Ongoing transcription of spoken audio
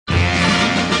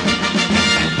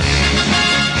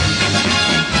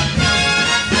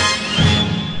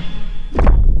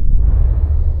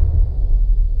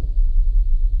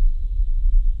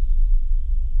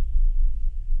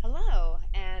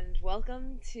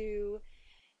to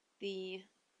the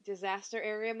Disaster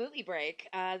Area Movie Break.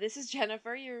 This is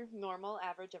Jennifer, your normal,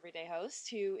 average, everyday host,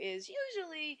 who is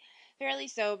usually fairly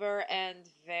sober and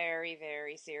very,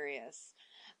 very serious.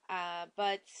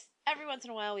 But every once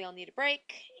in a while, we all need a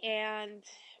break, and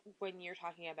when you're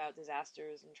talking about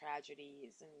disasters and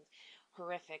tragedies and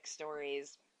horrific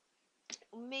stories,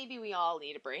 maybe we all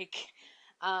need a break.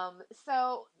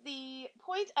 So the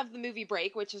point of the movie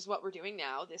break, which is what we're doing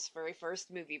now, this very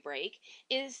first movie break,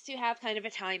 is to have kind of a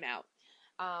timeout.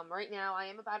 Right now, I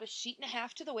am about a sheet and a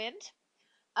half to the wind.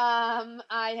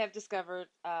 I have discovered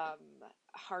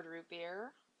hard root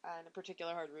beer, and a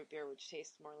particular hard root beer which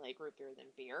tastes more like root beer than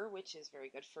beer, which is very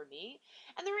good for me.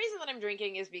 And the reason that I'm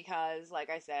drinking is because,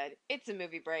 like I said, it's a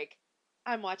movie break.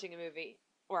 I'm watching a movie,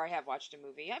 or I have watched a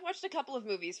movie. I've watched a couple of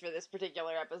movies for this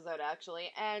particular episode,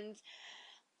 actually, and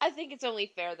I think it's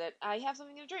only fair that I have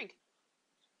something to drink.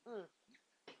 Mm.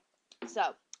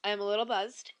 So, I'm a little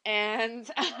buzzed, and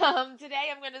today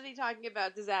I'm going to be talking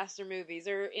about disaster movies,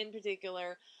 or in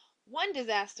particular, one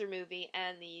disaster movie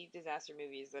and the disaster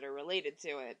movies that are related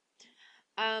to it.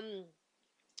 Um,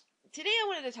 Today I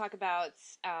wanted to talk about,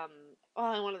 I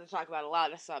wanted to talk about a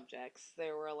lot of subjects.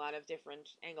 There were a lot of different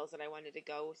angles that I wanted to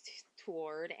go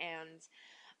toward, and,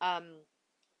 um,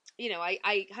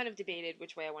 I kind of debated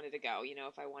which way I wanted to go.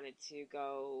 If I wanted to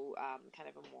go kind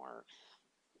of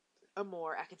a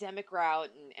more academic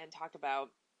route and talk about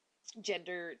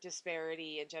gender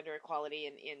disparity and gender equality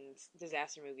in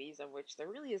disaster movies, of which there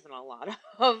really isn't a lot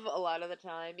of a lot of the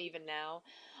time, even now.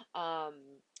 Um,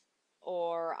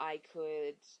 or I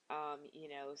could,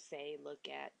 say look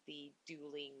at the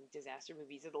dueling disaster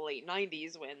movies of the late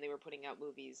 90s when they were putting out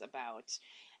movies about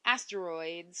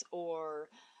asteroids or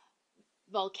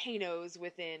volcanoes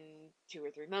within 2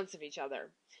 or 3 months of each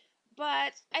other.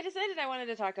 But I decided I wanted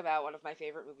to talk about one of my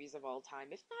favorite movies of all time,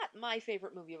 if not my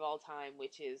favorite movie of all time,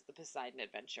 which is The Poseidon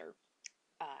Adventure.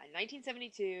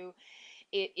 1972.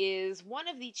 It is one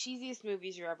of the cheesiest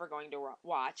movies you're ever going to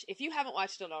watch. If you haven't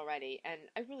watched it already, and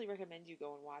I really recommend you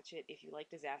go and watch it if you like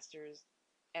disasters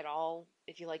at all,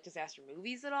 if you like disaster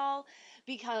movies at all,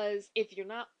 because if you're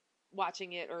not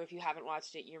watching it or if you haven't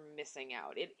watched it, you're missing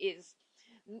out. It is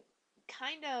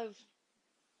kind of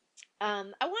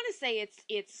I want to say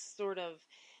it's sort of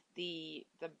the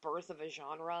birth of a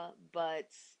genre, but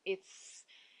it's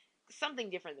something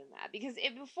different than that because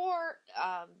before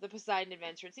the Poseidon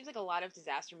Adventure, it seems like a lot of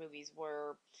disaster movies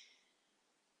were.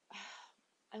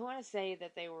 I want to say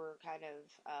that they were kind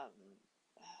of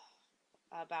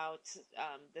about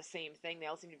the same thing. They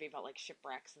all seem to be about like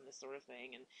shipwrecks and this sort of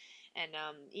thing, and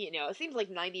it seems like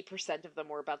 90% of them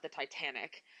were about the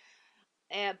Titanic.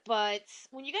 But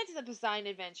when you got to the Poseidon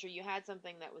Adventure, you had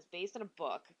something that was based on a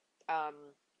book. Um,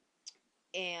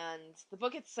 and the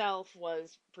book itself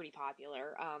was pretty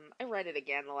popular. I read it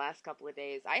again the last couple of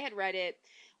days. I had read it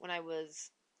when I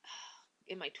was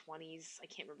in my 20s. I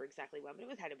can't remember exactly when,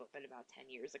 but it had been about 10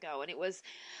 years ago. And it was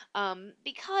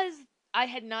because I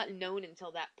had not known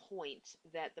until that point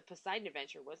that the Poseidon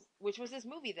Adventure which was this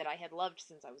movie that I had loved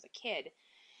since I was a kid,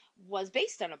 was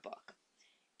based on a book.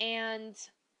 And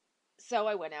so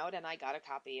I went out and I got a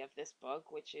copy of this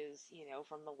book, which is,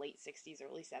 from the late 60s,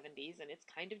 early 70s, and it's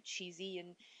kind of cheesy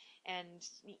and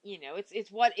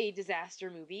it's what a disaster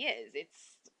movie is.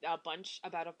 It's a bunch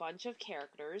of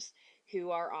characters who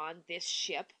are on this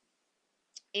ship,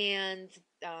 and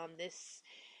this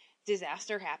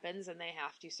disaster happens, and they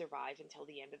have to survive until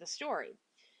the end of the story.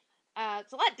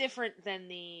 It's a lot different than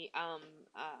the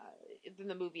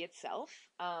movie itself.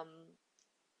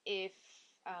 If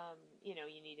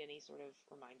you need any sort of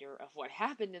reminder of what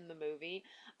happened in the movie.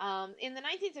 In the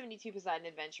 1972 Poseidon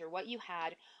Adventure, what you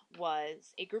had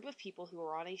was a group of people who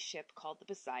were on a ship called the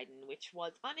Poseidon, which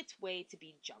was on its way to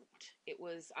be junked. It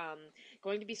was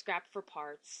going to be scrapped for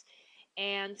parts,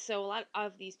 and so a lot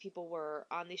of these people were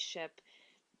on this ship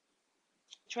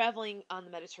traveling on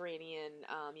the Mediterranean,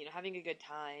 having a good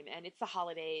time, and it's the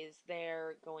holidays.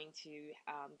 They're going to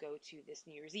go to this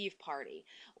New Year's Eve party.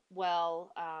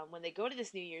 Well, when they go to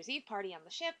this New Year's Eve party on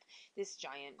the ship, this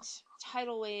giant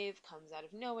tidal wave comes out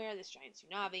of nowhere, this giant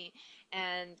tsunami,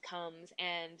 and comes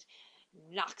and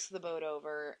knocks the boat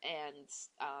over, and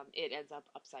it ends up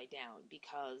upside down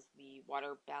because the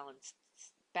water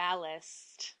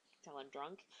ballast till I'm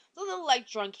drunk. It's a little like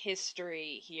drunk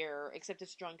history here, except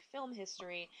it's drunk film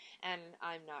history, and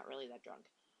I'm not really that drunk.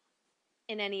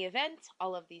 In any event,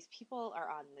 all of these people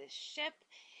are on this ship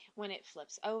when it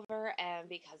flips over, and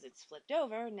because it's flipped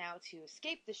over, now to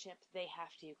escape the ship, they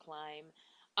have to climb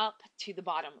up to the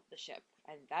bottom of the ship,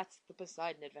 and that's the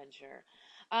Poseidon Adventure.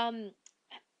 Um,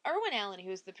 Irwin Allen,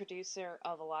 who is the producer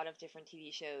of a lot of different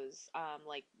TV shows,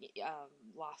 like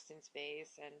Lost in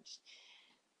Space and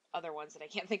other ones that I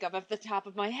can't think of off the top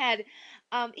of my head.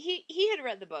 He had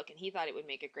read the book and he thought it would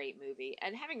make a great movie.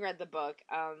 And having read the book,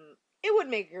 it would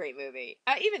make a great movie.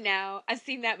 Even now, I've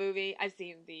seen that movie. I've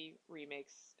seen the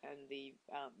remakes and the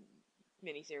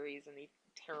miniseries and the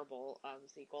terrible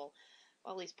sequel.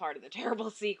 Well, at least part of the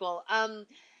terrible sequel.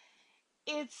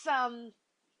 It's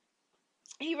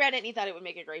he read it and he thought it would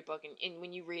make a great book, and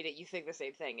when you read it you think the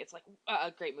same thing. It's like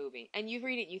a great movie, and you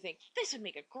read it and you think this would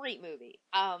make a great movie.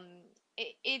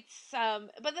 It's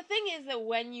but the thing is that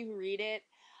when you read it,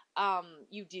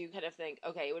 you do kind of think,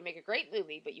 okay, it would make a great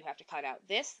movie, but you have to cut out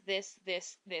this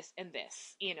and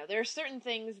this. There are certain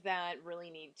things that really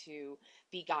need to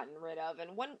be gotten rid of,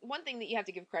 and one thing that you have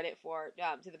to give credit for,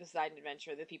 to the Poseidon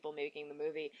Adventure, the people making the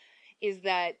movie, is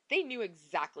that they knew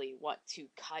exactly what to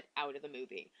cut out of the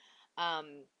movie. um,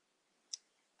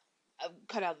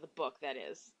 Cut out of the book, that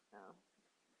is.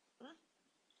 Mm,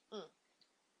 mm.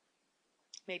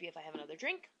 Maybe if I have another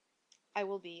drink, I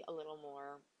will be a little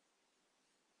more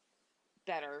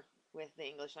better with the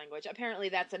English language. Apparently,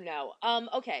 that's a no.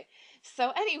 Okay.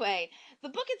 So anyway, the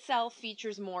book itself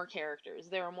features more characters.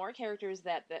 There are more characters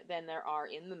than there are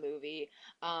in the movie.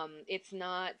 It's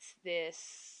not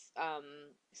this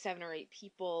 7 or 8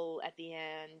 people at the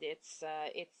end. It's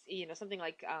something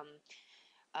like um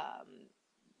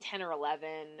 10 or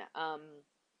 11.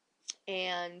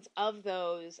 And of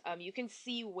those, you can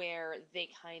see where they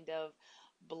kind of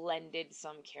blended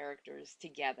some characters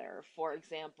together. For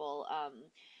example,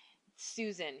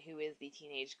 Susan, who is the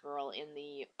teenage girl in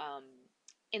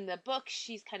the book,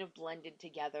 she's kind of blended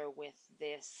together with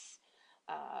this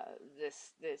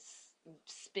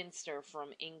spinster from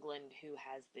England who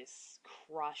has this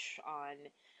crush on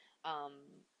um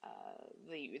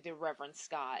the Reverend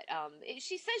Scott.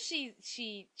 She says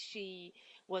she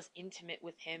was intimate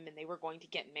with him and they were going to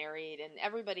get married, and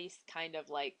everybody's kind of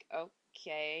like,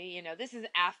 okay, this is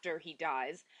after he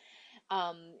dies.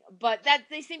 Um, but that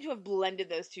they seem to have blended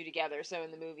those two together. So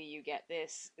in the movie, you get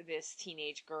this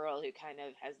teenage girl who kind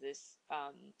of has this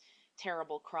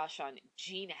terrible crush on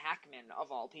Gene Hackman,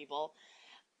 of all people.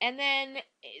 And then,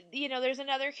 there's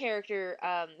another character.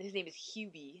 His name is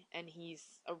Hubie, and he's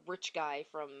a rich guy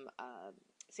from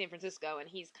San Francisco, and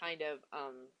he's kind of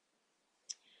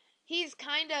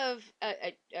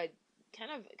a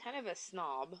kind of a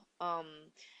snob.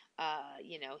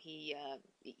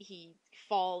 He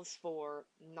falls for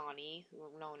Nani, or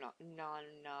no, not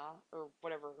Nana, or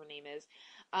whatever her name is,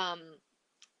 um,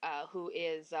 who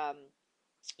is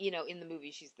in the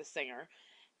movie she's the singer,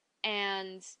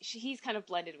 and he's kind of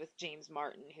blended with James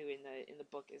Martin, who in the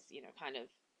book is kind of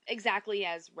exactly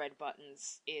as Red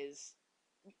Buttons is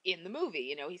in the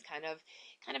movie. He's kind of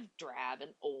drab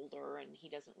and older, and he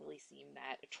doesn't really seem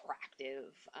that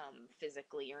attractive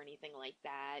physically or anything like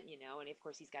that. And of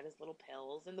course he's got his little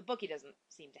pills. In the book he doesn't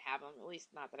seem to have them, at least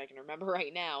not that I can remember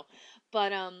right now.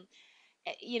 But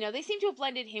they seem to have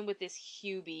blended him with this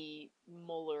Hubie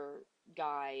Muller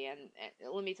guy, and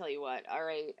let me tell you what. All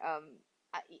right,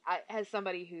 as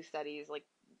somebody who studies, like,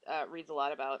 reads a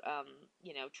lot about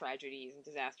tragedies and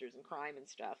disasters and crime and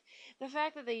stuff, the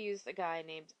fact that they used a guy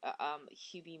named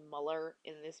Hubie Muller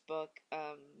in this book,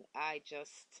 I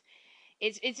just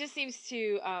it just seems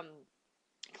too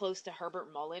close to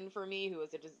Herbert Mullen for me, who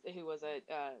was a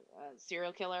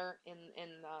serial killer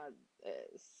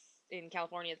in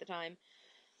California at the time.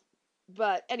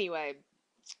 But anyway,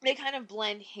 they kind of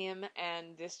blend him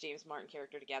and this James Martin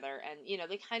character together, and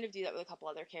they kind of do that with a couple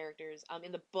other characters.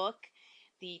 In the book,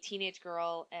 the teenage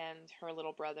girl and her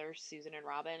little brother Susan and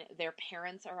Robin, their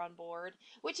parents are on board,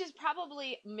 which is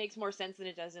probably makes more sense than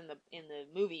it does in the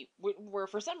movie, where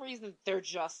for some reason they're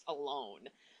just alone.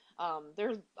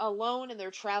 They're alone and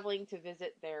they're traveling to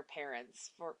visit their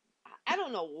parents. For I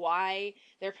don't know why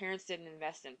their parents didn't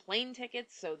invest in plane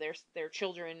tickets, so their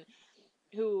children,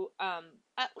 who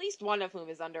at least one of whom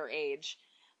is underage,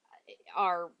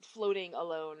 are floating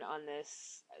alone on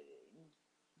this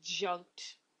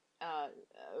junked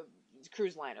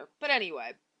cruise liner. But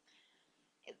anyway,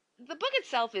 the book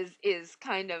itself is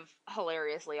kind of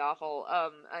hilariously awful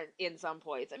in some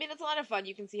points. I mean, it's a lot of fun.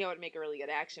 You can see how it would make a really good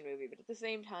action movie, but at the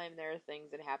same time, there are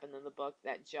things that happen in the book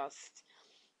that just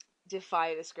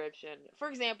defy description. For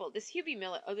example, this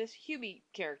Hubie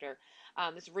character,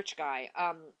 this rich guy,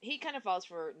 he kind of falls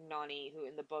for Nani, who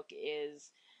in the book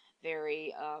is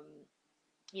very,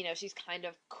 she's kind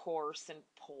of coarse and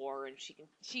poor, and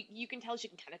you can tell she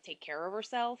can kind of take care of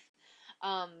herself,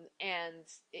 and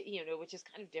which is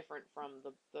kind of different from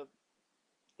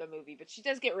the movie, but she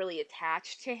does get really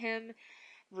attached to him.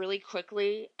 really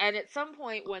quickly, and at some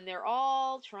point when they're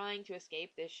all trying to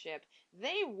escape this ship,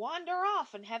 they wander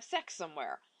off and have sex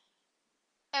somewhere.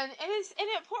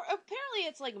 Apparently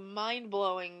it's like mind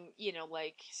blowing,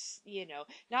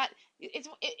 not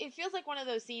it feels like one of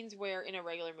those scenes where in a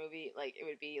regular movie like it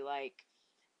would be like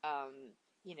um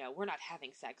we're not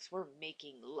having sex, we're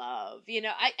making love.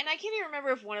 I can't even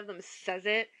remember if one of them says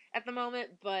it at the moment,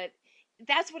 but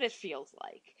that's what it feels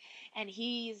like. And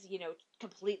he's,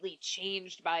 completely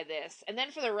changed by this. And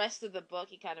then for the rest of the book,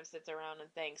 he kind of sits around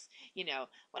and thinks,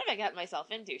 what have I gotten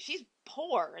myself into? She's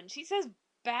poor and she says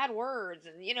bad words,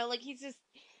 and like he's just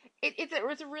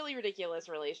it's a really ridiculous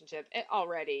relationship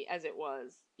already, as it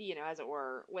was, as it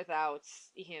were, without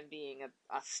him being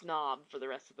a snob for the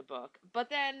rest of the book. But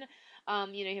then,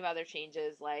 you have other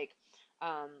changes like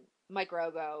um, Mike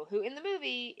Rogo, who in the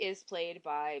movie is played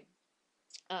by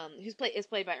is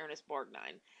played by Ernest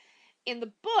Borgnine. In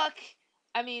the book,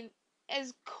 I mean,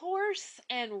 as coarse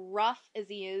and rough as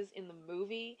he is in the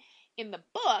movie, in the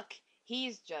book,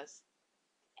 he's just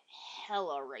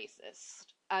hella racist.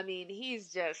 I mean,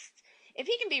 he's just, if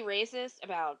he can be racist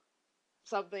about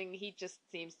something, he just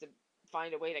seems to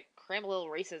find a way to cram a little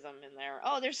racism in there.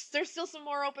 Oh, there's still some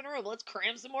more open room. Let's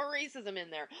cram some more racism in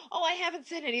there. Oh, I haven't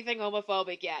said anything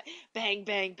homophobic yet. Bang,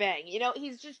 bang, bang.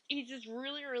 He's just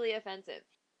really, really offensive.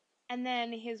 And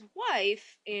then his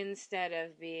wife, instead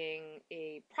of being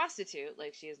a prostitute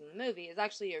like she is in the movie, is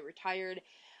actually a retired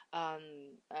um,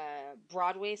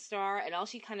 Broadway star. And all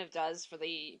she kind of does for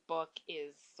the book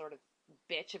is sort of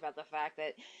bitch about the fact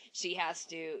that she has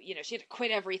to, she had to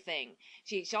quit everything.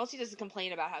 She all she does is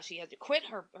complain about how she had to quit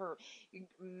her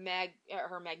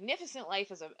magnificent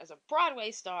life as a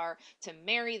Broadway star to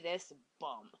marry this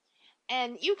bum.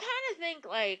 And you kind of think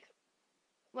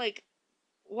like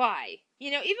why?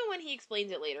 Even when he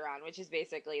explains it later on, which is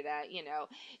basically that,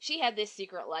 she had this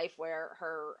secret life where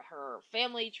her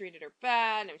family treated her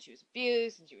bad, and she was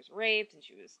abused, and she was raped, and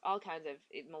she was all kinds of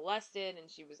molested, and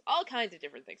she was all kinds of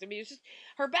different things. I mean, it's just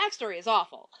her backstory is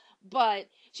awful, but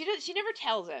she never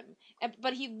tells him,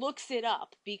 but he looks it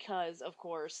up because, of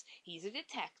course, he's a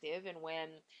detective, and when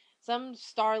some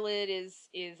starlet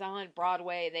is on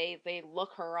Broadway, they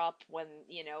look her up when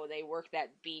they work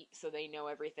that beat, so they know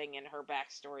everything in her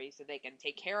backstory, so they can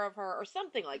take care of her or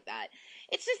something like that.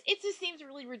 It just seems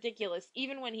really ridiculous,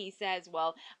 even when he says,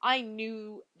 "Well, I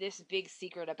knew this big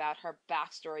secret about her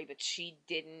backstory, but she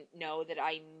didn't know that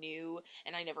I knew,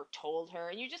 and I never told her."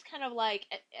 And you're just kind of like,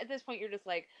 at this point, you're just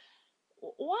like,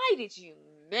 why did you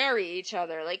marry each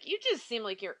other? Like, you just seem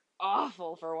like you're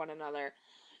awful for one another.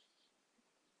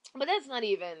 But that's not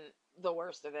even the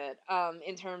worst of it.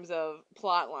 In terms of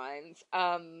plot lines,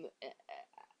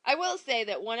 I will say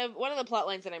that one of the plot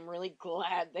lines that I'm really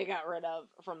glad they got rid of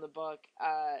from the book,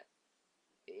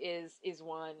 is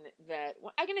one that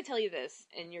I'm gonna tell you this,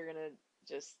 and you're gonna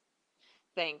just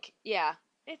think, yeah,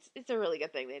 it's a really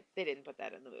good thing they didn't put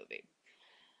that in the movie.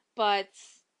 But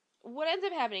what ends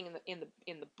up happening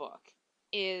in the book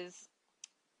is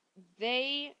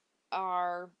they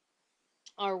are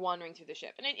are wandering through the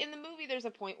ship. And in the movie, there's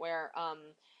a point where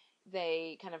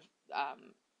they kind of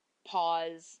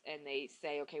pause and they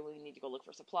say, "Okay, we need to go look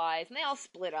for supplies," and they all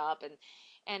split up,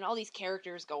 and all these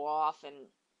characters go off, and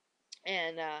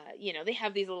they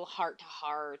have these little heart to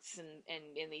hearts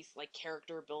and these like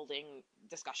character building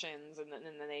discussions, and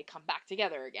then they come back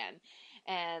together again.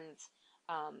 And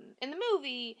in the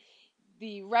movie,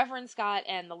 the Reverend Scott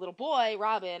and the little boy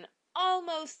Robin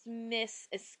almost miss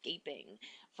escaping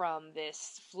from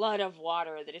this flood of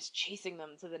water that is chasing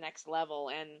them to the next level,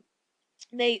 and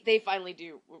they finally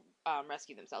do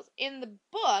rescue themselves. In the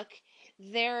book,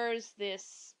 there's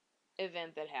this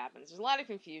event that happens. There's a lot of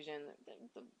confusion.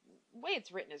 The way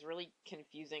it's written is really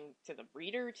confusing to the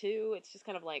reader too. It's just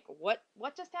kind of like, what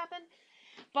just happened?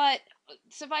 But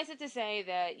suffice it to say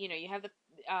that you have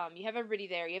everybody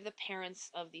there. You have the parents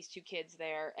of these two kids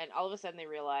there, and all of a sudden they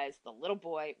realize the little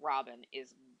boy Robin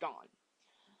is gone.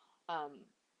 Um,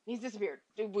 he's disappeared.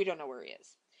 We don't know where he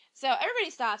is. So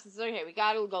everybody stops and says, "Okay, we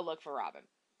gotta go look for Robin."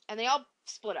 And they all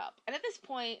split up. And at this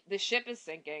point, the ship is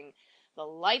sinking. The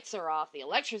lights are off. The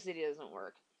electricity doesn't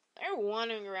work. They're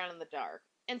wandering around in the dark.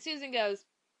 And Susan goes,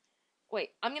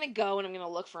 "Wait, I'm gonna go and I'm gonna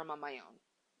look for him on my own."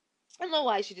 I don't know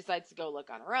why she decides to go look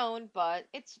on her own, but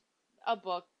it's a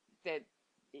book that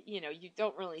you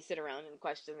don't really sit around and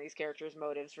question these characters'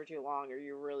 motives for too long, or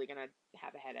you're really gonna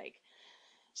have a headache.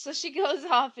 So she goes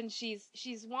off and she's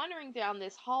wandering down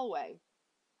this hallway,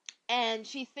 and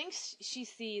she thinks she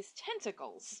sees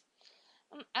tentacles.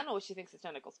 I don't know what she thinks the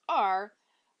tentacles are,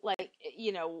 like,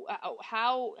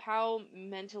 how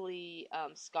mentally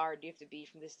scarred do you have to be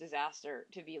from this disaster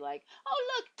to be like,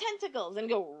 oh look, tentacles, and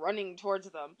go running towards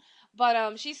them.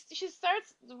 But she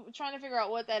starts trying to figure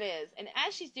out what that is, and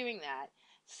as she's doing that,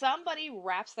 somebody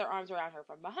wraps their arms around her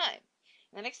from behind.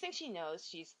 And the next thing she knows,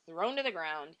 she's thrown to the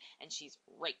ground and she's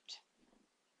raped.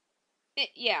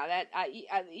 Yeah, that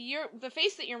you're the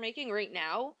face that you're making right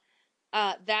now.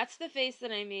 That's the face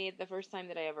that I made the first time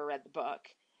that I ever read the book.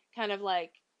 Kind of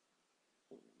like,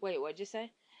 wait, what'd you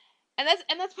say? And that's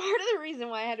part of the reason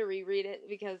why I had to reread it,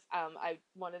 because I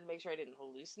wanted to make sure I didn't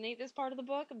hallucinate this part of the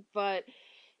book. But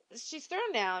she's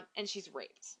thrown down and she's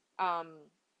raped.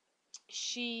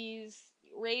 She's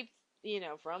raped,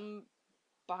 from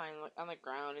behind on the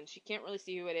ground, and she can't really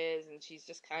see who it is, and she's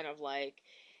just kind of like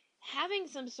having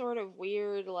some sort of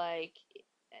weird, like,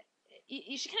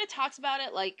 she kind of talks about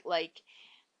it like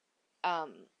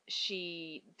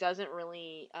she doesn't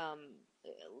really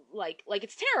like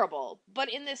it's terrible, but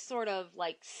in this sort of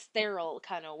like sterile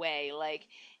kind of way, like,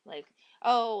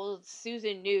 oh well,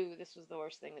 Susan knew this was the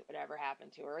worst thing that would ever happen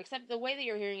to her, except the way that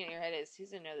you're hearing it in your head is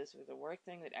Susan knew this was the worst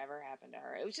thing that ever happened to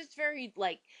her. It was just very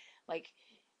like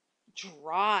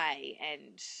dry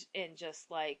and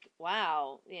just like,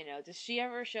 wow, does she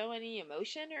ever show any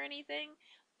emotion or anything?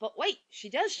 But wait, she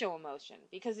does show emotion,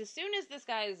 because as soon as this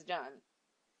guy is done,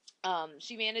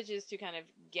 she manages to kind of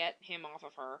get him off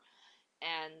of her,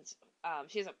 and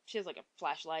she has like a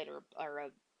flashlight or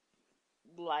a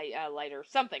light or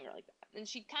something or like that, and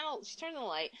she turns on the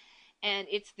light, and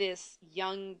it's this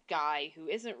young guy who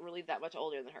isn't really that much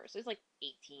older than her, so he's like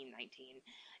 18, 19,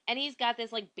 and he's got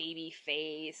this like baby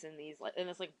face and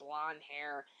this like blonde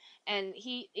hair, and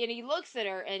he looks at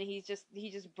her, and he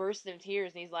just bursts into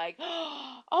tears, and he's like,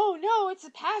 oh no, it's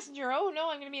a passenger, oh no,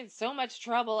 I'm gonna be in so much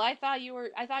trouble. I thought you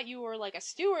were like a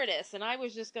stewardess, and I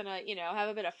was just gonna have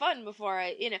a bit of fun before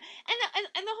and the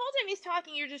whole time he's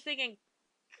talking, you're just thinking,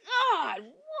 God,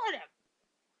 what a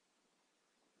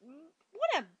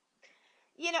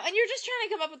and you're just trying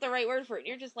to come up with the right word for it. And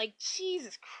you're just like,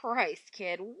 Jesus Christ,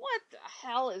 kid, what the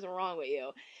hell is wrong with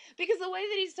you? Because the way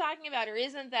that he's talking about her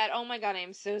isn't that, oh my God, I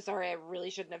am so sorry, I really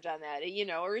shouldn't have done that,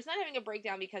 or he's not having a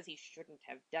breakdown because he shouldn't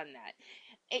have done that.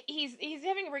 He's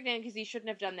having a breakdown because he shouldn't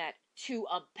have done that to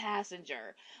a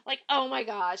passenger. Like, oh my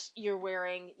gosh, you're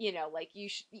wearing, like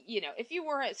if you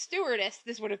were a stewardess,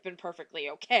 this would have been perfectly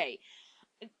okay.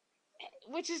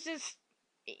 Which is just,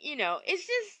 it's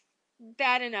just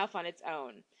bad enough on its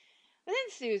own. But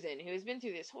then Susan, who has been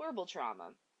through this horrible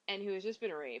trauma and who has just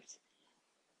been raped,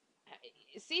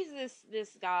 sees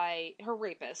this guy, her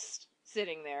rapist,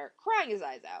 sitting there crying his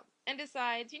eyes out, and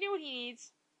decides, you know what he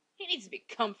needs? He needs to be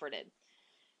comforted.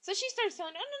 So she starts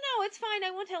telling, no, no, it's fine, I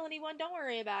won't tell anyone, don't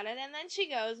worry about it. And then she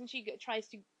goes and she tries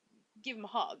to give him a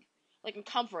hug, like, and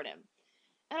comfort him.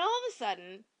 And all of a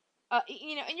sudden, and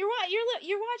you're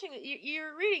watching,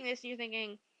 you're reading this, and you're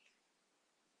thinking,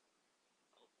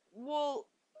 well,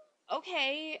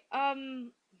 okay,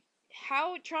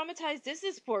 how traumatized is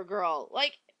this poor girl?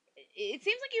 Like, it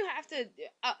seems like you have to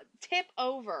tip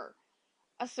over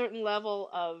a certain level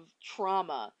of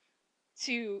trauma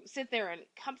to sit there and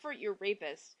comfort your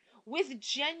rapist with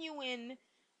genuine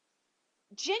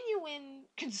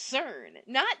concern,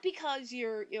 not because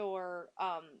you're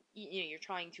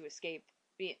trying to escape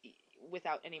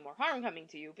without any more harm coming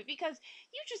to you, but because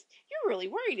you're really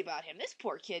worried about him. This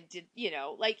poor kid did,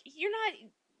 like,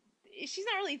 she's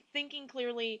not really thinking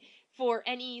clearly for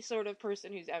any sort of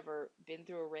person who's ever been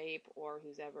through a rape or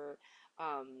who's ever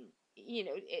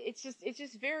it's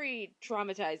just very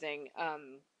traumatizing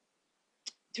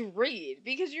to read,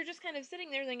 because you're just kind of sitting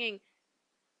there thinking,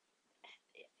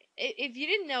 if you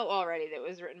didn't know already that it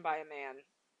was written by a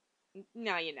man,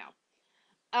 now you know.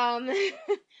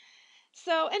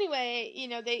 So anyway,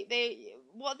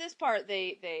 well, this part,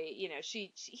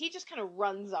 he just kind of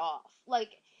runs off. Like,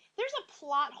 there's a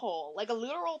plot hole, like a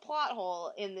literal plot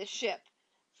hole in this ship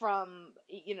from,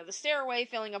 the stairway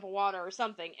filling up with water or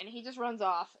something, and he just runs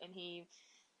off, and he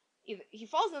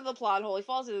falls into the plot hole, he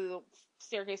falls into the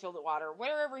staircase filled with water,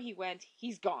 wherever he went,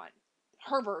 he's gone.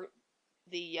 Herbert,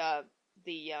 the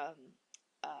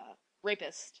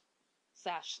rapist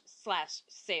slash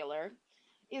sailor,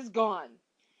 is gone.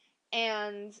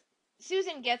 And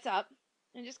Susan gets up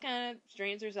and just kind of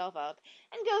straightens herself up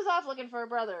and goes off looking for her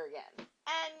brother again.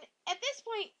 And at this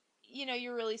point,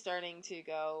 you're really starting to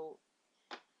go,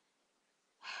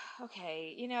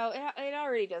 okay, it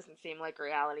already doesn't seem like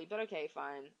reality, but okay,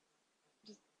 fine.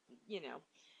 Just,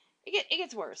 it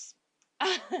gets worse.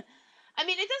 I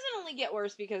mean, it doesn't only get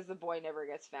worse because the boy never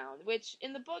gets found, which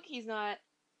in the book he's not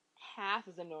half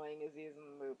as annoying as he is in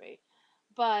the movie.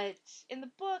 But in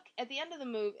the book, at the end of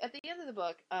the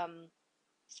book,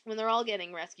 when they're all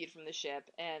getting rescued from the ship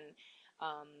and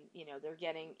they're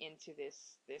getting into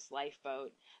this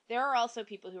lifeboat, there are also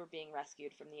people who are being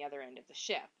rescued from the other end of the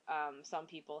ship. Some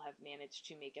people have managed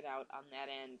to make it out on that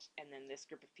end, and then this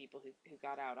group of people who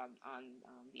got out on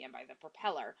the end by the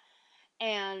propeller.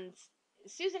 And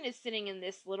Susan is sitting in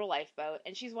this little lifeboat,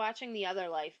 and she's watching the other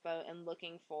lifeboat and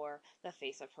looking for the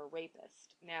face of her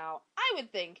rapist. Now, I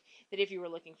would think that if you were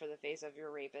looking for the face of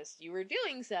your rapist, you were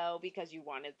doing so because you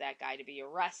wanted that guy to be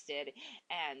arrested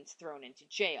and thrown into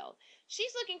jail.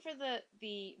 She's looking for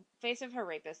the face of her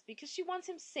rapist because she wants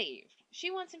him saved.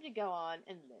 She wants him to go on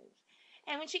and live.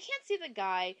 And when she can't see the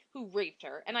guy who raped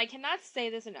her, and I cannot say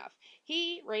this enough,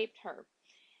 he raped her.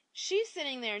 She's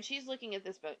sitting there and she's looking at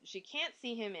this boat. She can't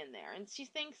see him in there, and she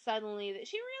thinks suddenly that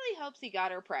she really hopes he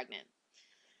got her pregnant.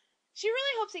 She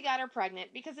really hopes he got her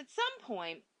pregnant because at some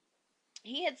point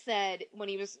he had said when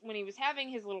he was having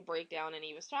his little breakdown and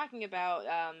he was talking about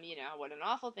what an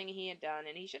awful thing he had done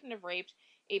and he shouldn't have raped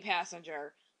a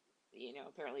passenger.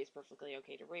 Apparently it's perfectly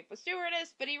okay to rape a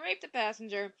stewardess, but he raped a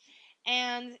passenger,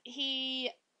 and he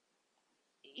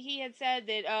had said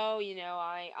that, oh,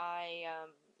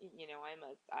 I'm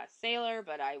a sailor,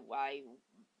 but I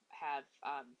have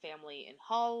family in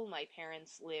Hull. My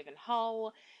parents live in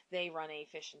Hull. They run a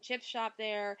fish and chip shop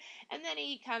there. And then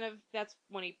that's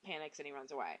when he panics and he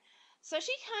runs away. So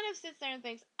she kind of sits there and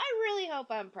thinks, I really hope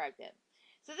I'm pregnant.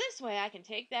 So this way I can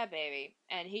take that baby.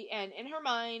 And in her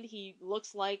mind, he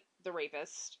looks like the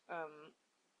rapist.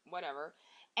 Whatever.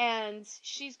 And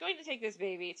she's going to take this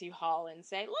baby to Hull and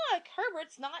say, "Look,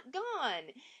 Herbert's not gone.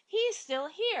 He's still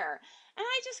here." And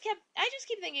I just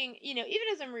keep thinking, even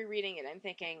as I'm rereading it, I'm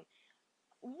thinking,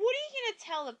 what are you going to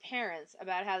tell the parents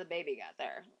about how the baby got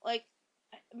there? Like,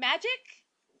 magic?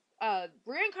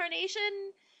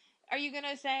 Reincarnation? Are you going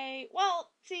to say, well,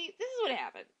 see, this is what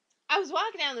happened. I was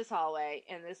walking down this hallway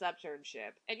in this upturned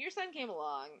ship, and your son came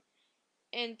along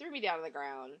and threw me down on the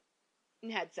ground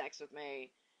and had sex with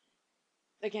me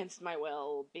against my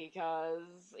will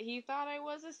because he thought I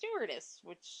was a stewardess,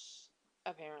 which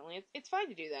apparently it's fine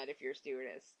to do that if you're a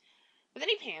stewardess. But then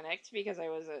he panicked because I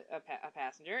was a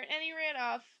passenger, and he ran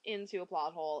off into a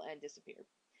plot hole and disappeared.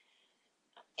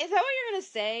 Is that what you're gonna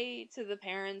say to the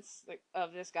parents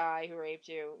of this guy who raped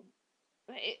you?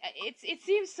 It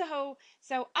seems so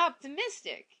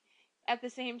optimistic at the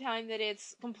same time that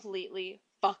it's completely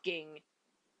fucking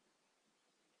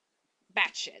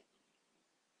batshit.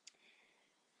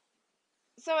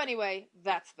 So anyway,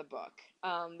 that's the book.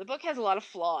 The book has a lot of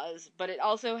flaws, but it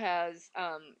also has,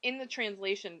 in the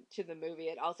translation to the movie,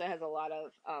 it also has a lot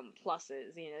of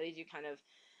pluses. They do kind of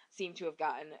seem to have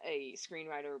gotten a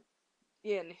screenwriter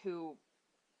in who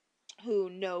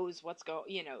knows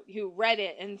who read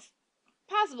it and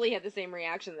possibly had the same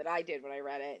reaction that I did when I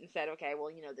read it and said, okay, well,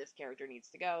 this character needs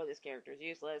to go, this character is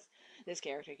useless, this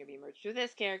character can be merged with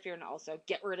this character, and also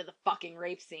get rid of the fucking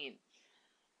rape scene.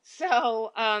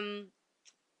 So,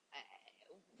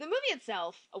 the movie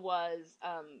itself was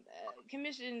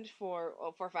commissioned for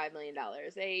 $5 million.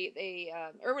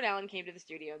 Irwin Allen came to the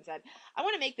studio and said, "I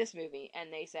want to make this movie,"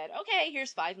 and they said, "Okay,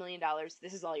 here's $5 million.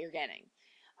 This is all you're getting."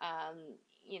 Um,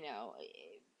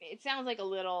 it sounds like a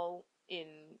little in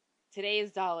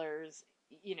today's dollars.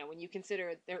 When you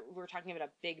consider we're talking about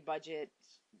a big budget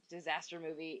disaster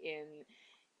movie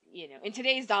in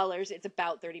today's dollars, it's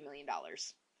about $30 million.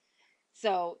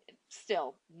 So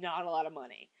still not a lot of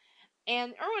money.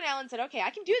 And Irwin Allen said, okay, I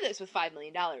can do this with $5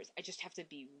 million. I just have to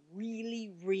be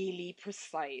really, really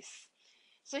precise.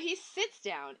 So he sits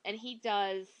down and he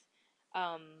does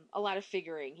a lot of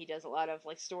figuring. He does a lot of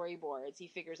storyboards. He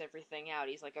figures everything out.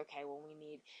 He's like, okay, well, we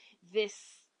need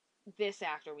this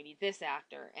actor, we need this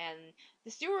actor. And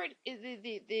the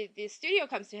studio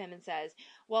comes to him and says,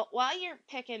 well, while you're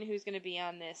picking who's going to be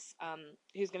on this,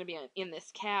 who's going to be in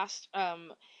this cast,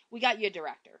 we got you a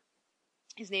director.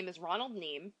 His name is Ronald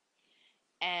Neame,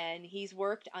 and he's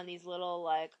worked on these little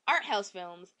art house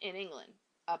films in England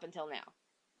up until now.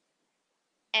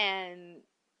 And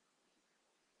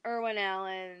Irwin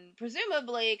Allen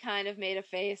presumably kind of made a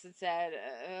face and said,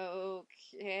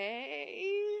 okay.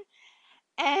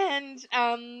 And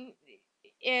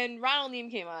Ronald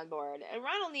Neame came on board. And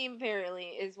Ronald Neame apparently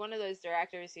is one of those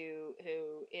directors who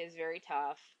is very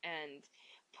tough and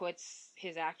puts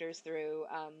his actors through,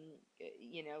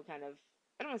 kind of,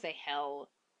 I don't want to say hell,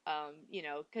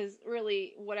 because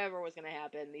really, whatever was going to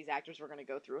happen, these actors were going to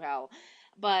go through hell.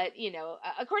 But,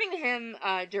 according to him,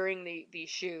 during the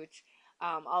shoot,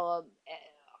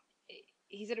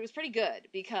 he said it was pretty good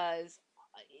because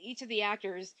each of the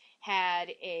actors had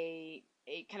a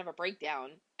kind of a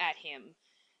breakdown at him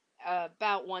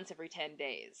about once every 10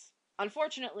 days.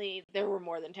 Unfortunately, there were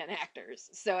more than 10 actors,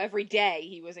 so every day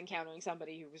he was encountering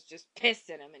somebody who was just pissed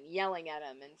at him and yelling at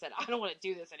him and said, I don't want to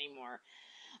do this anymore.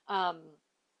 Um,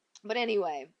 but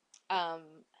anyway, um,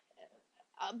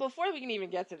 before we can even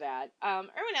get to that,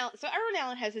 Irwin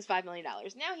Allen has his $5 million.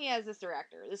 Now he has this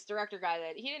director guy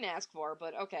that he didn't ask for,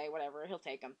 but okay, whatever, he'll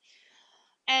take him.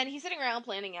 And he's sitting around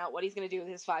planning out what he's going to do with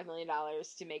his $5 million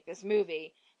to make this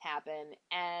movie happen.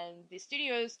 And the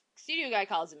studio guy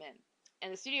calls him in,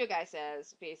 and the studio guy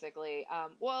says basically,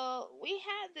 "Well, we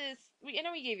had this. I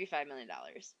know we gave you $5 million,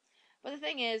 but the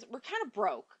thing is, we're kind of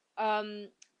broke.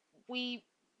 We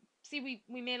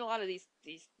we made a lot of these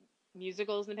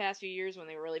musicals in the past few years when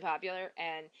they were really popular,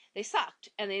 and they sucked,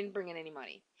 and they didn't bring in any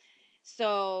money.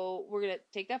 So we're gonna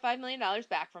take that $5 million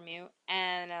back from you,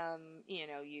 and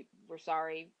we're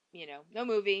sorry, no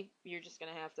movie. You're just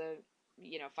gonna have to,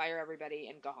 fire everybody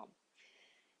and go home."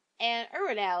 And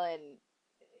Irwin Allen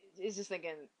is just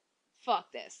thinking,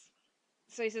 "Fuck this."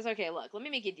 So he says, "Okay, look, let me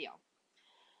make you a deal.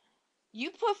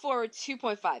 You put forward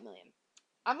 2.5 million.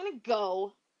 I'm gonna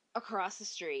go across the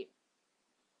street.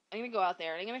 I'm gonna go out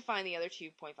there and I'm gonna find the other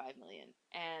 2.5 million."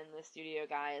 And the studio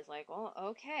guy is like, "Well,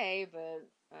 okay, but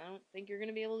I don't think you're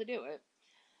gonna be able to do it."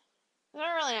 So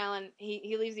Irwin Allen,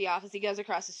 he leaves the office. He goes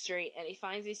across the street and he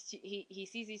finds he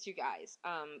sees these two guys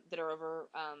that are over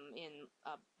in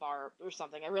a bar or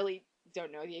something. I really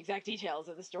don't know the exact details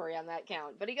of the story on that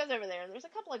count, but he goes over there and there's a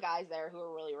couple of guys there who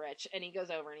are really rich, and he goes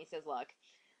over and he says, "Look,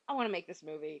 I want to make this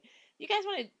movie. You guys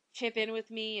want to chip in with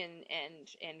me and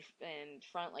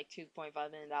front like $2.5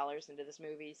 million into this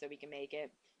movie so we can make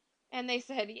it?" And they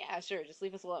said, "Yeah, sure. Just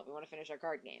leave us alone. We want to finish our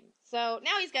card game." So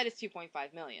now he's got his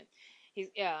 2.5 million. He's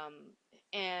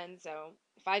and so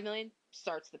 5 million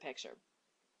starts the picture.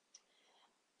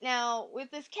 Now, with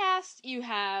this cast, you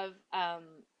have,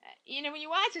 when you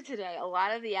watch it today, a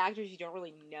lot of the actors you don't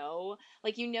really know.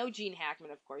 Like, Gene Hackman,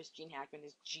 of course. Gene Hackman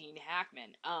is Gene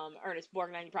Hackman. Ernest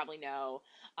Borgnine, you probably know.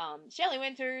 Shelley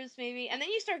Winters, maybe. And then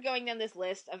you start going down this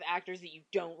list of actors that you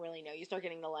don't really know. You start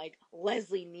getting to, like,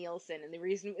 Leslie Nielsen. And the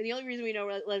only reason we know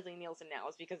Leslie Nielsen now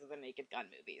is because of the Naked Gun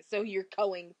movies. So you're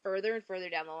going further and further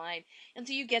down the line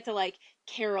until you get to, like,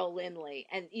 Carol Lindley.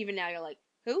 And even now you're like,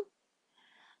 who?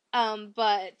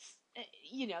 But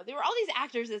there were all these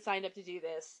actors that signed up to do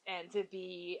this and to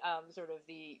be sort of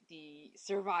the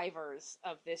survivors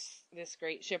of this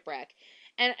great shipwreck.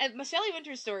 And Shelley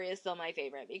Winters' story is still my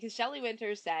favorite because Shelley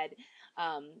Winters said,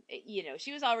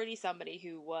 she was already somebody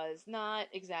who was not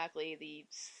exactly the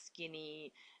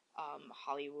skinny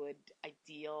Hollywood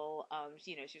ideal.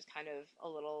 She was kind of a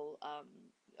little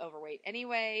overweight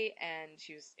anyway, and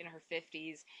she was in her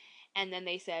 50s. And then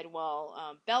they said,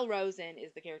 well, Belle Rosen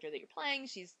is the character that you're playing.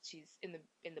 She's in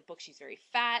the book. She's very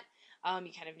fat.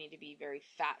 You kind of need to be very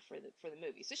fat for the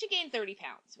movie. So she gained 30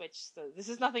 pounds, so this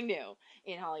is nothing new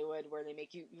in Hollywood where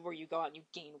you go out and you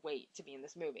gain weight to be in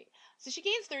this movie. So she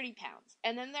gains 30 pounds,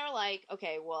 and then they're like,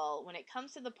 okay, well, when it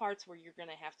comes to the parts where you're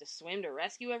gonna have to swim to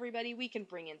rescue everybody, we can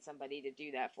bring in somebody to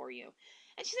do that for you.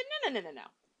 And she said, no.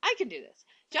 I can do this.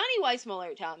 Johnny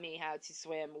Weissmuller taught me how to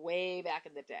swim way back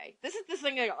in the day. This is the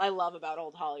thing I love about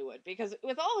old Hollywood, because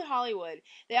with old Hollywood,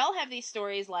 they all have these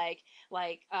stories like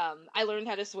I learned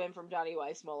how to swim from Johnny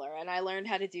Weissmuller, and I learned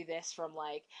how to do this from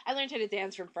I learned how to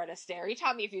dance from Fred Astaire. He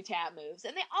taught me a few tap moves,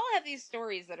 and they all have these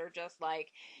stories that are just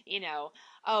like, I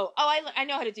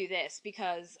know how to do this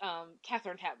because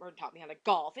Catherine Hepburn taught me how to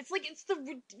golf. It's like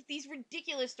these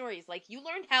ridiculous stories like, you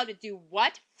learned how to do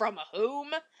what from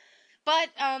whom? But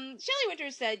Shelley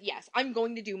Winters said, yes, I'm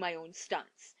going to do my own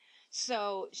stunts.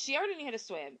 So she already knew how to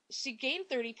swim. She gained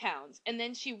 30 pounds, and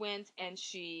then she went and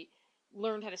she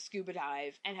learned how to scuba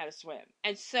dive and how to swim.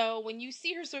 And so when you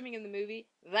see her swimming in the movie,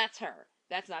 that's her.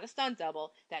 That's not a stunt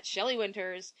double. That's Shelley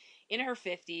Winters in her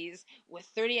 50s with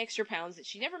 30 extra pounds that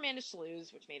she never managed to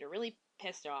lose, which made her really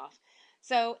pissed off.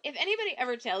 So if anybody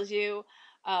ever tells you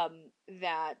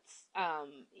that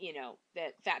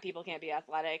that fat people can't be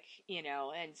athletic,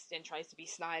 and tries to be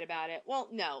snide about it, well,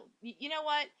 no, you know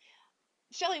what?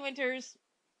 Shelley Winters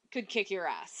could kick your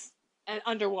ass and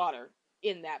underwater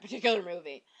in that particular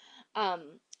movie.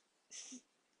 Um,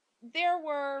 there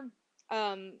were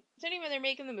so anyway, they're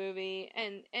making the movie,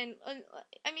 and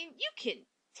I mean, you can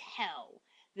tell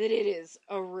that it is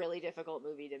a really difficult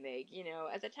movie to make.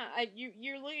 At the time,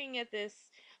 you're looking at this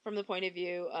from the point of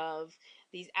view of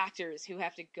these actors who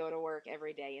have to go to work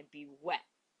every day and be wet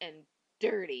and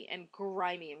dirty and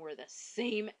grimy and wear the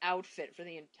same outfit for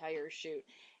the entire shoot.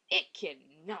 It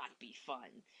cannot be fun.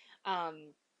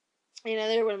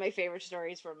 They're one of my favorite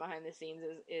stories from behind the scenes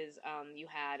is you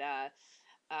had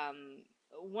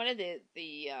one of the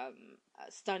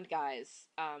stunt guys.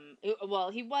 Well,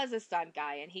 he was a stunt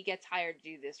guy, and he gets hired to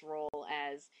do this role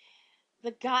as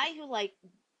the guy who like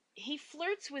he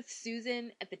flirts with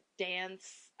Susan at the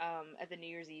dance at the New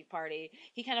Year's Eve party.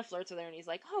 He kind of flirts with her and he's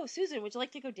like, "Oh, Susan, would you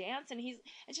like to go dance?" And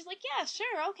she's like, "Yeah,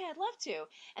 sure. Okay, I'd love to."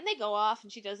 And they go off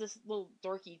and she does this little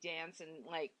dorky dance and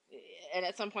like and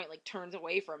at some point like turns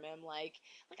away from him like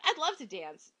I'd love to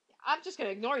dance. I'm just going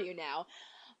to ignore you now.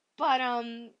 But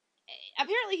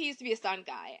apparently he used to be a stunt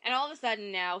guy, and all of a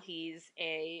sudden now he's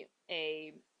a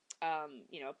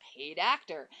paid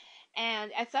actor.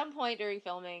 And at some point during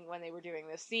filming, when they were doing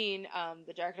this scene,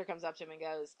 the director comes up to him and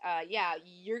goes, "Yeah,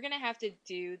 you're gonna have to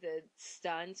do the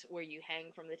stunt where you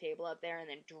hang from the table up there and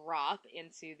then drop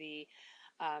into the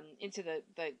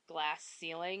glass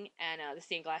ceiling and the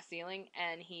stained glass ceiling."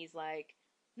 And he's like,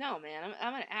 "No, man,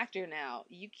 I'm an actor now.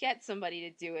 You get somebody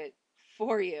to do it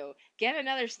for you. Get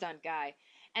another stunt guy."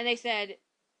 And they said,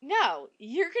 "No,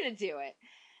 you're gonna do it."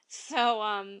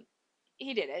 So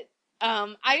he did it.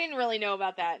 I didn't really know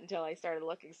about that until I started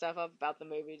looking stuff up about the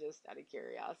movie just out of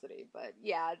curiosity. But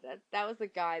yeah, that was the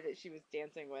guy that she was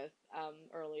dancing with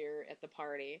earlier at the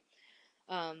party.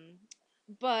 Um,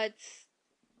 but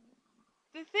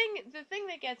the thing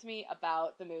that gets me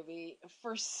about the movie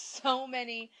for so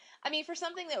many, I mean, for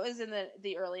something that was in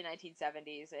the early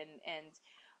 1970s and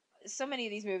so many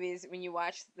of these movies, when you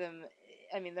watch them,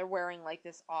 I mean, they're wearing like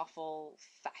this awful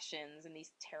fashions and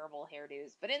these terrible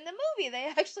hairdos. But in the movie, they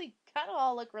actually kind of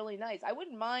all look really nice. I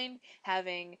wouldn't mind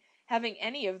having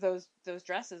any of those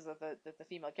dresses that the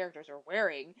female characters are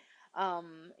wearing.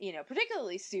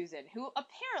 Particularly Susan, who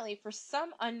apparently, for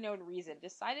some unknown reason,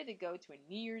 decided to go to a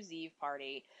New Year's Eve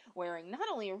party wearing not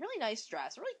only a really nice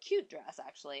dress, a really cute dress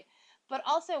actually, but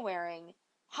also wearing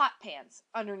hot pants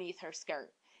underneath her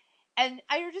skirt. And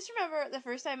I just remember the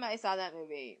first time I saw that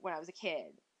movie when I was a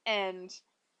kid, and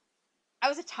I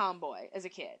was a tomboy as a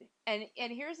kid, and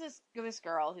here's this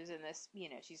girl who's in this,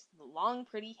 she's long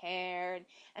pretty hair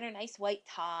and her nice white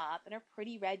top and her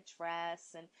pretty red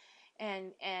dress and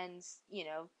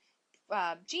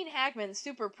Gene Hackman,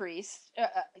 super priest,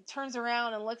 turns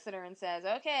around and looks at her and says,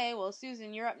 "Okay, well,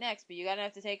 Susan, you're up next, but you're gonna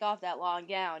have to take off that long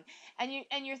gown." And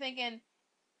you're thinking,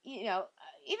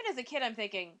 even as a kid, I'm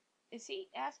thinking, is he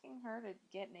asking her to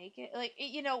get naked? Like,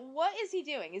 what is he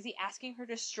doing? Is he asking her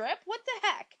to strip? What the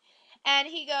heck? And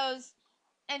she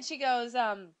goes,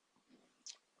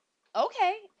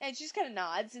 okay, and she just kind of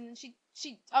nods, and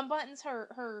she unbuttons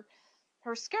her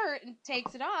skirt and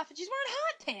takes it off, and she's wearing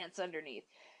hot pants underneath.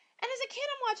 And as a kid,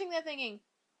 I'm watching that thinking,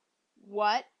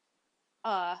 what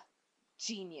a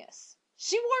genius.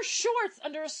 She wore shorts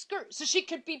under a skirt so she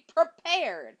could be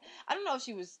prepared. I don't know if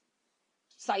she was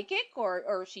psychic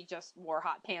or she just wore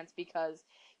hot pants because,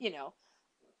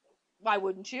 why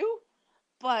wouldn't you?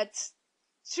 But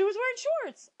she was wearing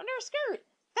shorts under a skirt.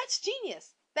 That's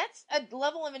genius. That's a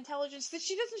level of intelligence that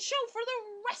she doesn't show for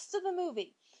the rest of the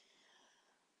movie.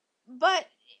 But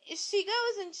she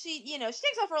goes and she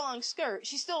takes off her long skirt.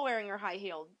 She's still wearing her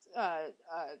high-heeled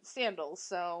sandals,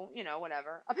 so,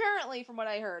 whatever. Apparently, from what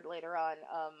I heard later on,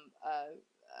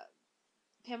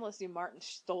 Pamela Sue Martin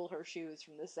stole her shoes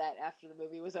from the set after the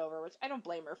movie was over, which I don't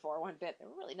blame her for one bit. They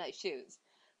were really nice shoes.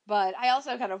 But I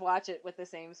also kind of watch it with the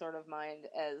same sort of mind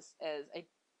as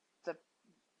the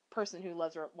person who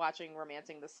loves watching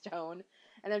Romancing the Stone.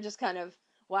 And I'm just kind of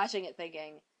watching it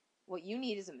thinking, what you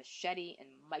need is a machete and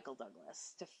Michael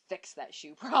Douglas to fix that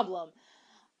shoe problem.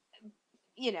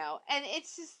 And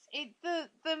it's just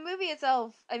the movie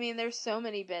itself. I mean, there's so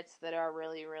many bits that are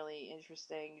really really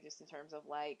interesting, just in terms of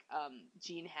like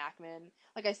Gene Hackman.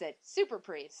 Like I said, super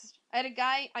priest. I had a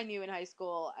guy I knew in high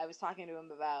school. I was talking to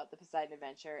him about the Poseidon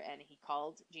Adventure, and he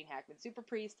called Gene Hackman super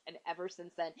priest. And ever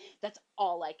since then, that's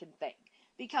all I can think,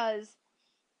 because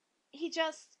he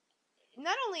just,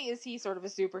 not only is he sort of a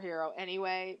superhero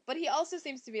anyway, but he also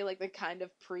seems to be like the kind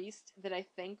of priest that I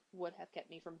think would have kept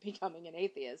me from becoming an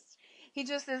atheist. He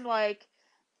just is like,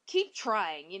 keep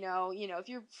trying, if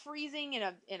you're freezing in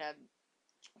a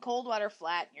cold water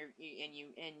flat,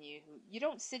 you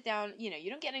don't sit down, you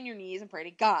don't get on your knees and pray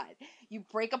to God. You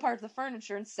break apart the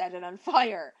furniture and set it on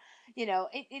fire.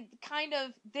 It kind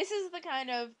of, this is the kind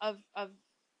of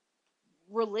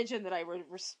religion that I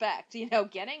respect,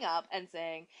 getting up and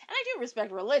saying, and I do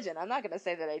respect religion. I'm not going to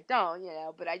say that I don't,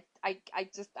 but I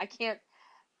can't,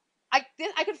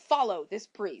 I could follow this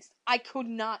priest. I could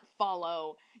not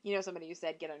follow, somebody who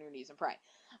said, get on your knees and pray.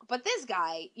 But this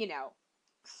guy,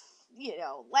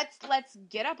 let's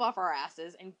get up off our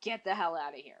asses and get the hell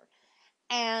out of here.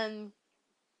 And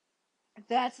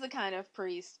that's the kind of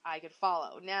priest I could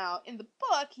follow. Now, in the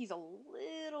book, he's a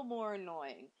little more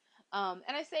annoying. And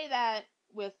I say that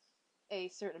with a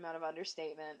certain amount of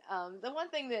understatement. The one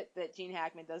thing that Gene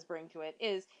Hackman does bring to it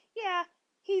is, yeah,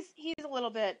 he's a little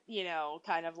bit,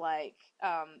 kind of like,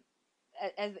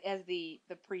 as the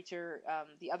preacher,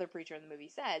 the other preacher in the movie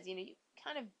says, you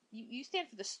kind of you stand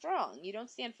for the strong, you don't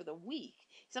stand for the weak.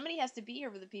 Somebody has to be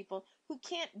here for the people who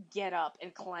can't get up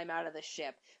and climb out of the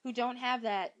ship, who don't have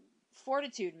that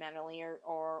fortitude mentally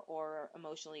or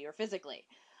emotionally or physically.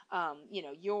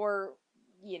 You're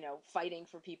fighting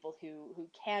for people who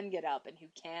can get up and who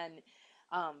can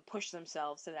push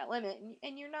themselves to that limit,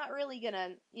 and you're not really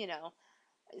gonna,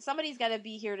 somebody's got to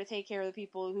be here to take care of the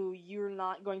people who you're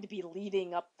not going to be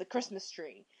leading up the Christmas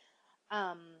tree.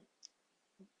 Um,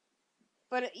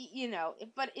 but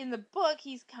in the book,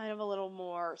 he's kind of a little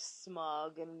more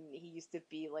smug, and he used to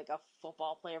be like a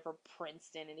football player for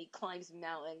Princeton, and he climbs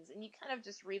mountains, and you kind of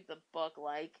just read the book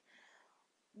like,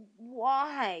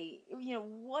 why?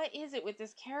 What is it with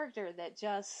this character that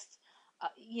just,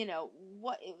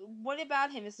 what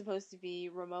about him is supposed to be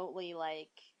remotely like,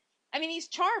 I mean, he's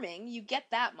charming. You get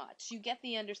that much. You get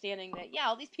the understanding that, yeah,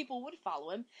 all these people would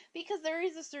follow him because there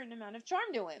is a certain amount of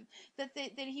charm to him. That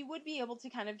he would be able to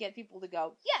kind of get people to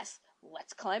go, yes,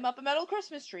 let's climb up a metal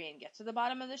Christmas tree and get to the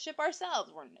bottom of the ship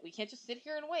ourselves. We can't just sit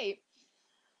here and wait.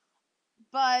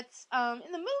 But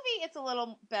in the movie, it's a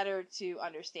little better to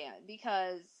understand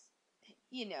because,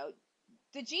 you know,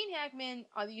 the Gene Hackman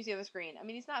you see on the screen, I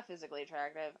mean, he's not physically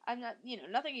attractive. I'm not,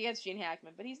 nothing against Gene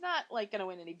Hackman, but he's not, like, gonna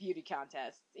win any beauty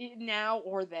contests now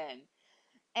or then.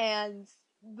 And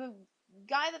the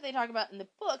guy that they talk about in the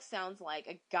book sounds like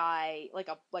a guy, like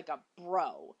a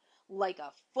bro, like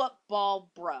a football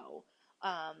bro.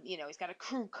 He's got a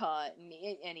crew cut,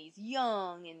 and he's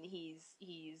young, and he's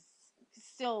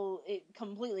still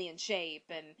completely in shape,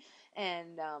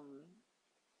 and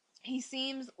he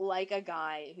seems like a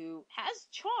guy who has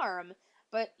charm,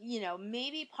 but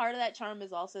maybe part of that charm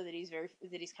is also that he's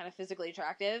kind of physically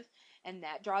attractive, and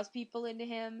that draws people into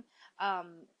him.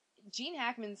 Gene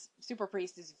Hackman's super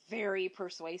priest is very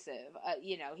persuasive.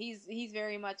 He's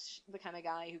very much the kind of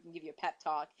guy who can give you a pep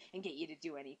talk and get you to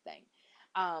do anything.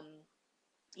 Um,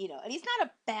 and he's not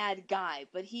a bad guy,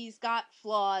 but he's got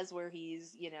flaws where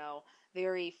he's,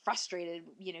 very frustrated.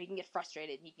 He can get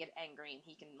frustrated, and he can get angry, and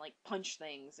he can, like, punch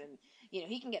things, and,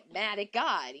 he can get mad at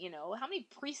God. How many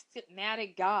priests get mad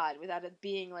at God without it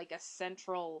being, like, a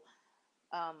central,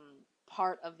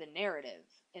 part of the narrative?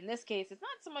 In this case, it's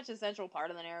not so much a central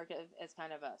part of the narrative as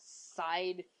kind of a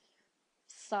side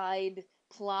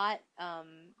plot,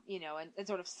 and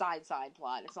sort of side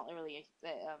plot. It's not really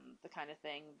the kind of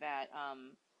thing that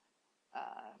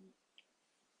uh,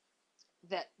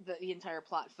 that the entire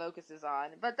plot focuses on.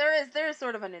 But there is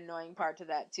sort of an annoying part to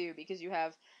that too, because you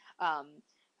have um,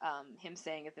 him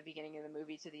saying at the beginning of the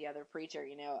movie to the other preacher,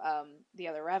 the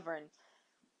other reverend,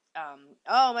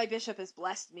 oh, my bishop has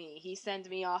blessed me. He sent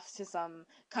me off to some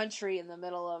country in the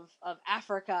middle of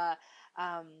Africa,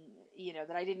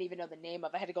 that I didn't even know the name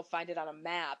of. I had to go find it on a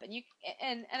map.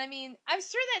 And I mean, I'm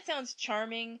sure that sounds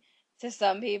charming to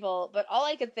some people, but all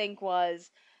I could think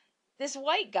was, this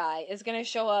white guy is going to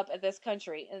show up at this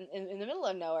country in the middle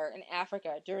of nowhere in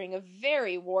Africa during a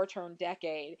very war-torn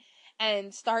decade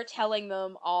and start telling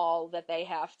them all that they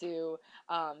have to,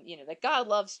 that God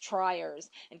loves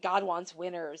triers and God wants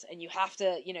winners, and you have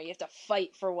to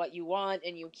fight for what you want,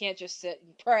 and you can't just sit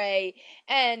and pray.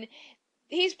 And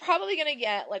he's probably going to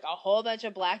get, like, a whole bunch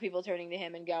of black people turning to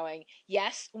him and going,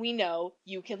 yes, we know,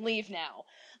 you can leave now.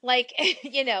 Like,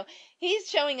 he's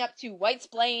showing up to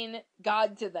white-splain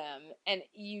God to them, and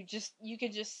you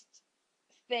could just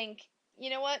think, you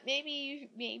know what, maybe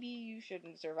you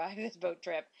shouldn't survive this boat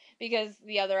trip, because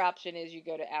the other option is you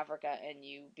go to Africa and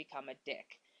you become a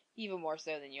dick, even more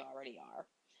so than you already are.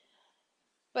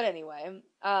 But anyway,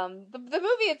 the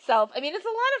movie itself, I mean, it's a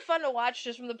lot of fun to watch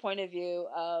just from the point of view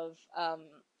of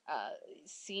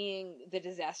seeing the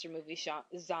disaster movie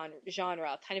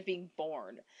genre kind of being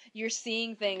born. You're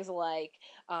seeing things like,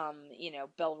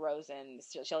 Belle Rosen,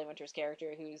 Shelley Winter's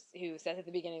character, who says at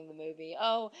the beginning of the movie,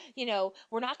 oh,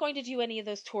 we're not going to do any of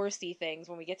those touristy things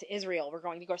when we get to Israel. We're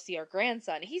going to go see our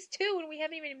grandson. He's 2 and we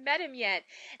haven't even met him yet.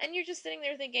 And you're just sitting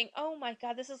there thinking, oh my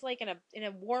God, this is like in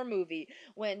a war movie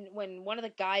when one of the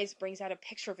guys brings out a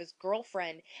picture of his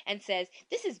girlfriend and says,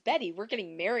 this is Betty, we're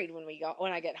getting married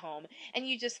when I get home. And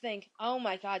you just think, oh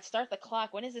my God, start the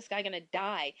clock. When is this guy gonna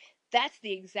die? That's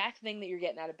the exact thing that you're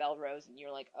getting out of Belle Rose, and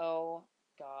you're like, oh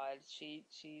God,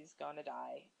 she's gonna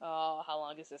die. Oh, how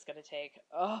long is this gonna take?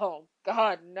 Oh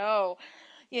God, no.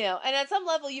 And at some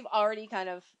level, you've already kind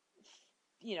of,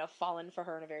 fallen for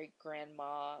her in a very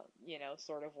grandma,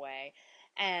 sort of way.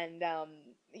 And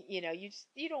you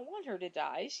don't want her to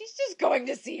die. She's just going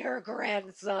to see her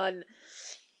grandson.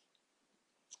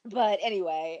 But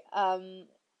anyway,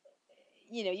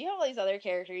 you have all these other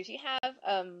characters. You have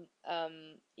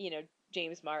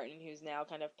James Martin, who's now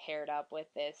kind of paired up with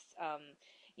this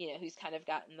who's kind of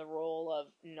gotten the role of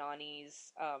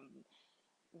Nani's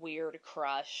weird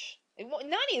crush.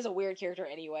 Nani is a weird character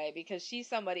anyway, because she's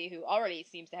somebody who already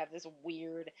seems to have this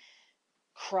weird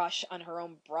crush on her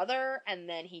own brother, and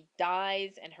then he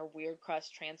dies, and her weird crush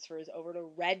transfers over to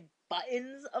Red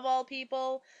Buttons, of all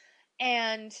people.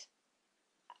 And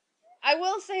I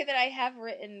will say that I have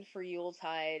written for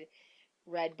Yuletide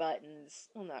Red Buttons.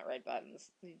 Well, not Red Buttons.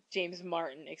 James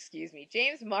Martin, excuse me.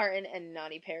 James Martin and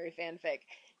Nani Perry fanfic.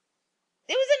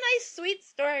 It was a nice, sweet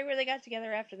story where they got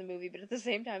together after the movie, but at the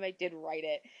same time, I did write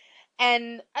it.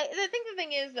 And I think the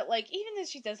thing is that, like, even if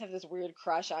she does have this weird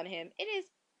crush on him, it is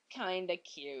kind of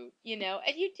cute,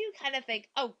 And you do kind of think,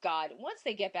 oh God, once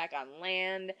they get back on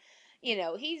land,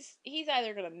 he's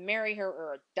either gonna marry her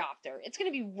or adopt her. It's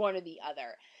gonna be one or the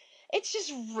other. It's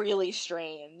just really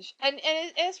strange. And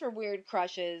as for weird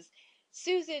crushes,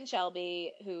 Susan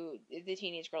Shelby, who the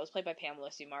teenage girl is played by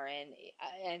Pamela Sue Martin,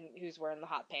 and who's wearing the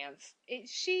hot pants,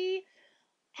 she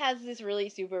has this really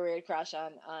super weird crush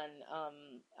on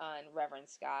Reverend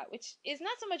Scott, which is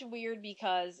not so much weird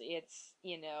because it's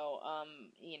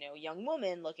young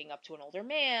woman looking up to an older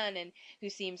man and who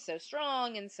seems so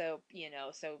strong and so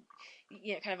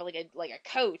kind of like a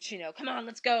coach, come on,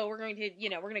 let's go, we're going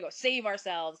to go save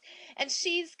ourselves. And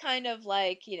she's kind of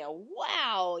like,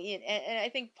 wow, and I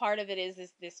think part of it is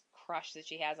this crush that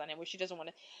she has on him, where she doesn't want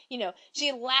to,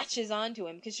 she latches onto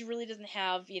him because she really doesn't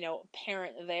have, a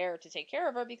parent there to take care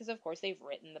of her, because of course they've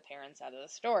written the parents out of the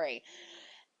story.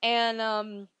 And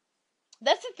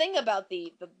that's the thing about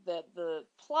the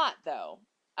plot, though.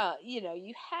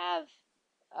 You have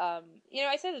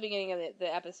I said at the beginning of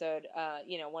the episode,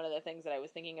 one of the things that I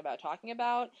was thinking about talking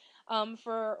about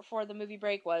for the movie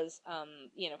break was,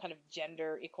 kind of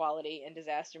gender equality in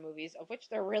disaster movies, of which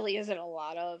there really isn't a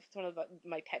lot of. It's one of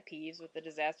my pet peeves with the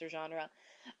disaster genre.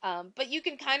 But you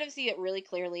can kind of see it really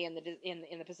clearly in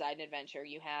the Poseidon Adventure.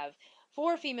 You have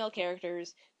 4 female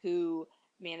characters who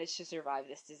manage to survive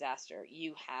this disaster.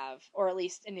 You have, or at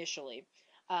least initially,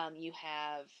 you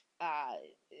have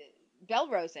Belle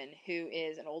Rosen, who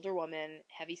is an older woman,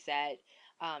 heavy set,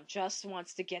 just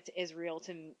wants to get to Israel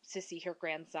to see her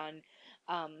grandson.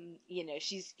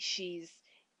 She's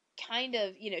kind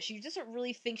of, she doesn't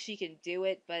really think she can do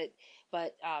it, but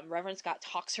Reverend Scott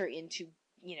talks her into,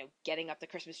 getting up the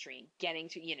Christmas tree and getting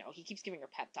to, he keeps giving her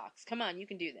pep talks. Come on, you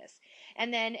can do this.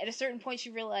 And then at a certain point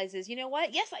she realizes, you know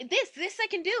what? Yes, this I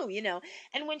can do,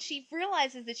 And when she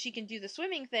realizes that she can do the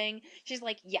swimming thing, she's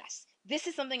like, yes, this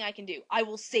is something I can do. I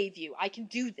will save you. I can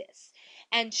do this.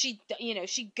 And she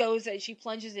goes and she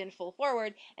plunges in full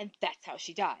forward, and that's how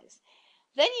she dies.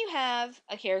 Then you have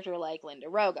a character like Linda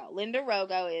Rogo. Linda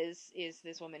Rogo is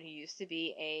this woman who used to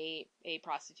be a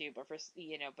prostitute,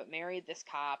 but married this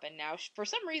cop, and now for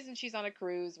some reason she's on a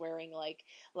cruise wearing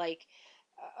like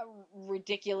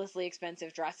ridiculously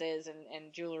expensive dresses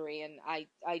and jewelry, and I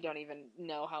don't even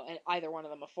know how either one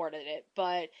of them afforded it,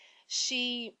 but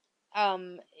she's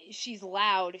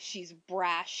loud, she's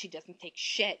brash, she doesn't take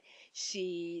shit,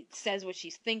 she says what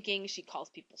she's thinking, she calls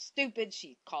people stupid,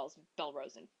 she calls Belle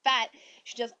Rosen fat,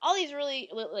 she does all these really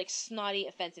like snotty,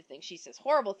 offensive things, she says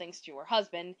horrible things to her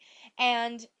husband,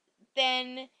 and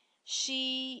then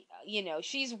she's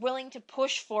willing to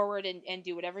push forward and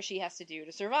do whatever she has to do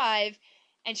to survive,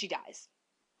 and she dies.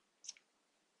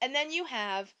 And then you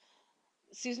have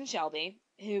Susan Shelby,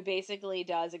 who basically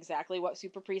does exactly what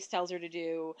Super Priest tells her to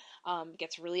do,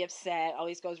 gets really upset,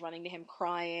 always goes running to him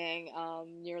crying,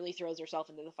 nearly throws herself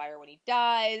into the fire when he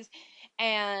dies,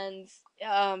 and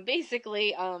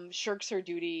basically shirks her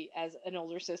duty as an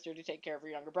older sister to take care of her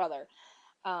younger brother.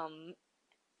 And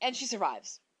she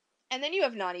survives. And then you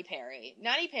have Nani Perry.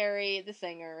 Nani Perry, the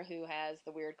singer, who has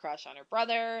the weird crush on her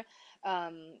brother,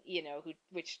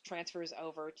 which transfers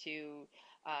over to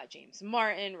James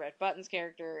Martin, Red Button's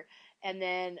character, and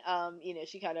then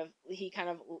she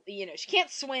can't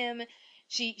swim.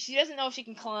 She doesn't know if she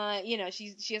can climb.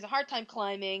 She has a hard time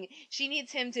climbing. She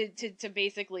needs him to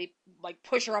basically like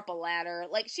push her up a ladder.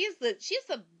 Like she is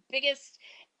the biggest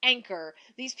anchor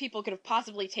these people could have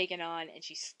possibly taken on, and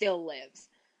she still lives.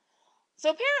 So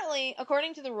apparently,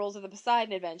 according to the rules of the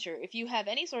Poseidon Adventure, if you have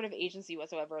any sort of agency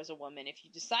whatsoever as a woman, if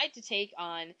you decide to take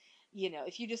on,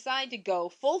 if you decide to go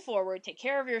full forward, take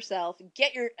care of yourself,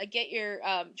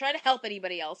 try to help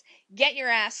anybody else, get your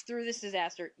ass through this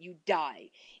disaster, you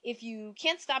die. If you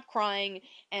can't stop crying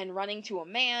and running to a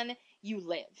man, you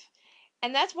live.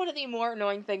 And that's one of the more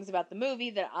annoying things about the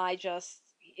movie that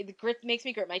it makes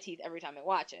me grit my teeth every time I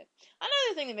watch it.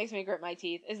 Another thing that makes me grit my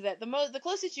teeth is that the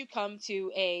closest you come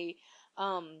to a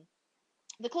um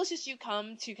the closest you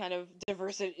come to kind of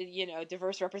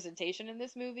diverse representation in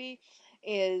this movie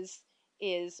is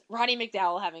Roddy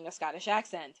McDowall having a Scottish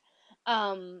accent.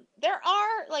 There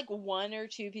are like one or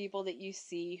two people that you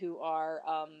see who are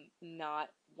not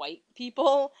white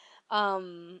people.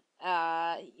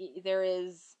 There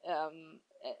is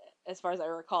as far as I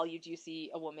recall, you do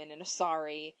see a woman in a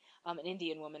sari, an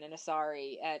Indian woman in a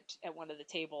sari at one of the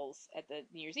tables at the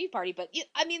New Year's Eve party. But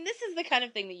I mean, this is the kind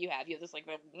of thing that you have. You have this like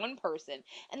one person,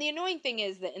 and the annoying thing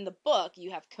is that in the book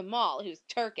you have Kamal, who's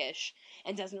Turkish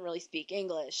and doesn't really speak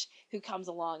English, who comes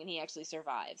along and he actually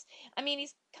survives. I mean,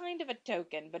 he's kind of a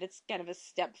token, but it's kind of a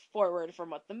step forward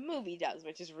from what the movie does,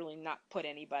 which is really not put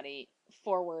anybody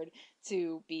forward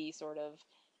to be sort of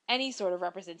any sort of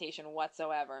representation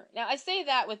whatsoever. Now, I say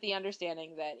that with the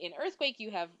understanding that in Earthquake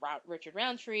you have Richard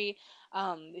Roundtree,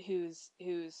 who's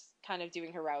kind of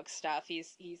doing heroic stuff.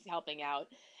 He's helping out,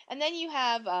 and then you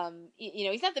have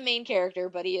he's not the main character,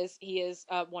 but he is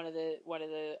one of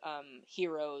the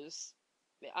heroes,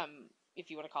 if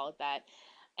you want to call it that.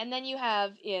 And then you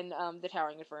have in the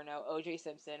Towering Inferno O.J.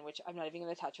 Simpson, which I'm not even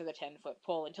going to touch with a 10-foot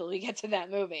pole until we get to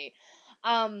that movie.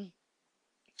 Um,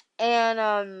 and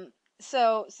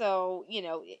so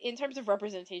in terms of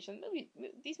representation,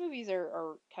 these movies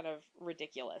are kind of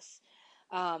ridiculous.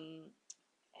 Um,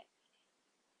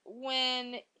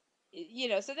 when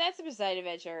so that's the Poseidon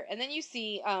Adventure, and then you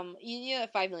see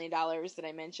that $5 million that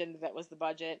I mentioned that was the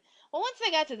budget. Well, once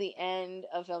they got to the end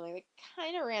of filming, they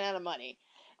kind of ran out of money,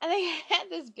 and they had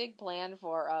this big plan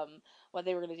for what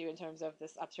they were going to do in terms of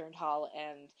this upturned hull.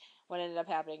 And what ended up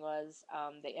happening was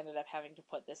they ended up having to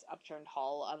put this upturned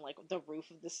hull on like the roof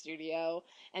of the studio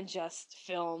and just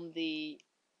film the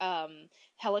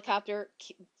helicopter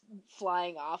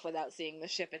flying off without seeing the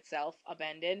ship itself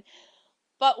upended.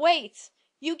 But wait,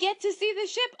 you get to see the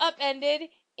ship upended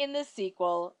in the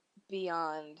sequel,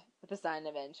 Beyond the Poseidon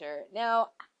Adventure. Now,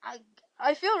 I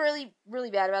I feel really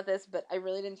really bad about this, but I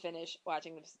really didn't finish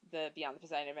watching the Beyond the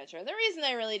Poseidon Adventure. And the reason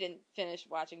I really didn't finish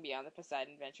watching Beyond the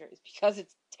Poseidon Adventure is because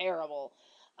it's terrible.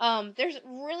 There's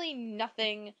really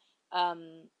nothing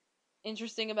um,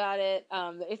 interesting about it.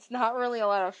 It's not really a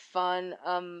lot of fun.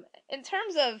 In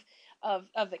terms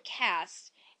of the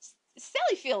cast,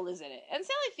 Sally Field is in it, and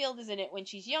Sally Field is in it when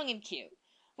she's young and cute,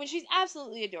 when she's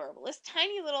absolutely adorable. This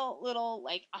tiny little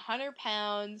like 100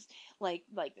 pounds, like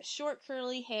the short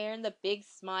curly hair and the big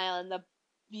smile and the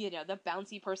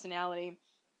bouncy personality,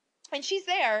 and she's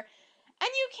there, and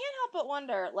you can't help but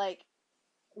wonder like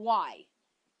why.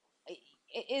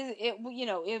 Is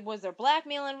it was there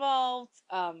blackmail involved?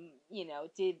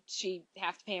 Did she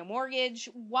have to pay a mortgage?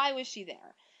 Why was she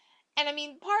there? And I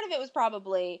mean, part of it was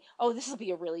probably, oh, this will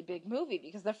be a really big movie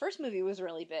because the first movie was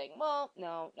really big. Well,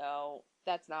 no,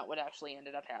 that's not what actually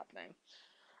ended up happening.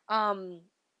 Um,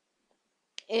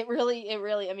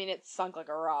 I mean, it sunk like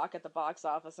a rock at the box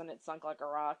office, and it sunk like a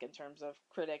rock in terms of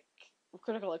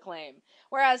critical acclaim.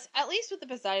 Whereas, at least with the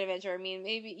Poseidon Adventure, I mean,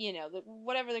 maybe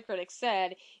whatever the critics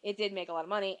said, it did make a lot of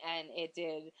money, and it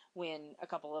did win a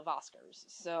couple of Oscars.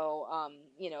 So,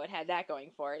 it had that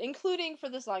going for it, including for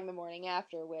the song "The Morning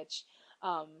After," which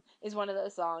is one of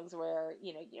those songs where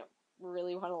you don't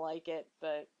really want to like it,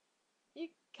 but you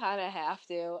kind of have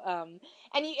to. And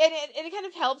it kind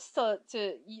of helps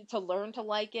to learn to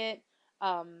like it.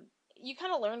 You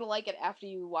kind of learn to like it after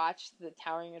you watch the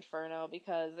Towering Inferno,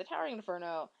 because the Towering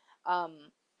Inferno, um,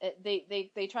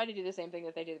 they try to do the same thing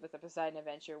that they did with the Poseidon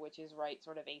Adventure, which is write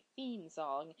sort of a theme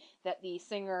song that the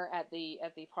singer at the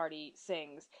party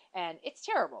sings, and it's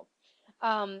terrible.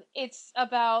 It's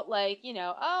about like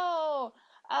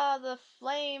the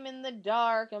flame in the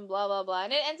dark and blah blah blah,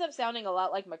 and it ends up sounding a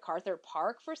lot like MacArthur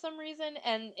Park for some reason,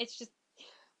 and it's just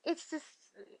what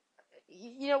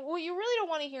you really don't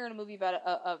want to hear in a movie about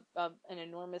an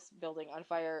enormous building on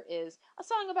fire is a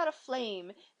song about a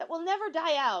flame that will never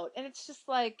die out, and it's just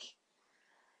like,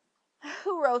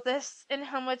 who wrote this and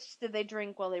how much did they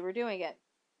drink while they were doing it?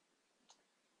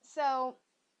 So,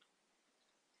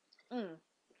 mm,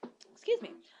 excuse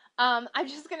me. I'm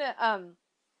just gonna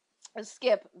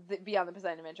skip Beyond the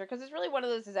Poseidon Adventure because it's really one of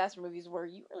those disaster movies where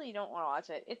you really don't want to watch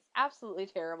it. It's absolutely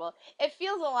terrible. It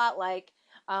feels a lot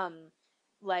um,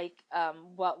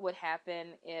 what would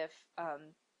happen if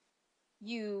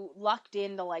you lucked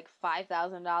into like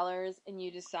 $5,000 and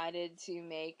you decided to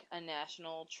make a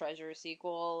National Treasure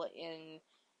sequel in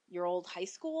your old high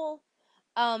school.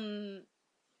 Um,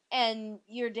 and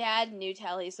your dad knew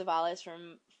Telly Savalas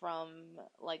from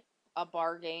like a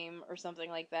bar game or something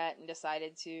like that, and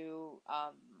decided to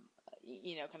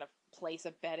kind of place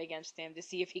a bet against him to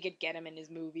see if he could get him in this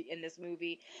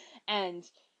movie, and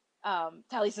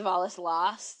Telly Savalas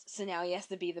lost, so now he has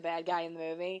to be the bad guy in the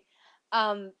movie.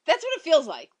 That's what it feels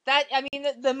like.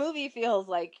 The movie feels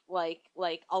like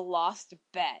a lost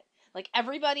bet. Like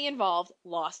everybody involved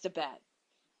lost a bet.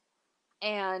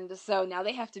 And so now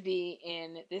they have to be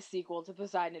in this sequel to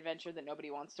Poseidon Adventure that nobody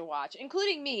wants to watch,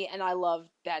 including me, and I love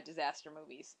bad disaster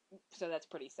movies. So that's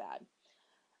pretty sad.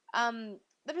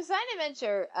 The Poseidon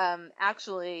Adventure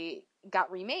actually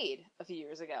got remade a few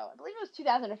years ago. I believe it was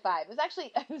 2005.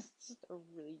 It was just a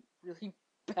really really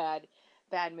bad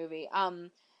movie.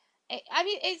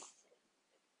 It's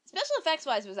special effects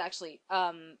wise was actually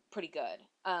pretty good.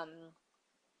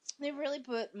 They really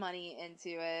put money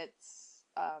into it,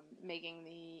 making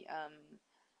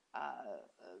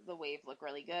the wave look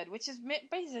really good, which is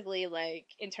basically like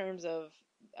in terms of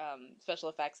special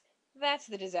effects. That's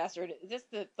the disaster. That's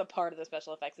the part of the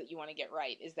special effects that you want to get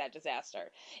right is that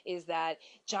disaster. Is that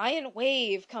giant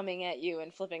wave coming at you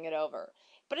and flipping it over.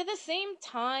 But at the same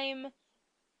time,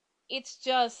 it's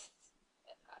just,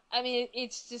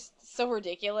 it's just so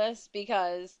ridiculous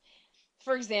because,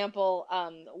 for example,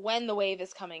 when the wave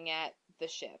is coming at the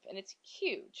ship and it's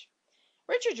huge,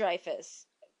 Richard Dreyfuss,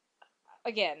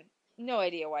 again, no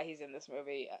idea why he's in this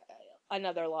movie.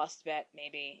 Another lost bet,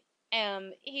 maybe.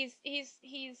 He's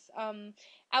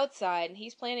outside and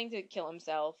he's planning to kill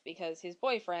himself because his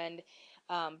boyfriend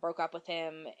broke up with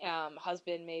him.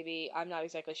 Husband, maybe. I'm not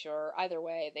exactly sure. Either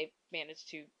way, they managed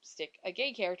to stick a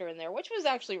gay character in there, which was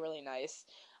actually really nice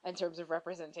in terms of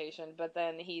representation. But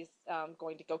then he's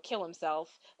going to go kill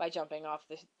himself by jumping off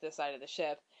the side of the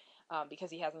ship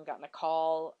because he hasn't gotten a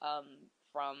call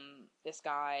from this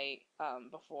guy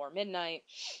before midnight.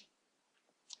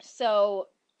 So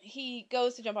he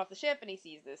goes to jump off the ship and he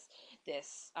sees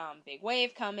this big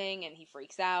wave coming and he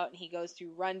freaks out and he goes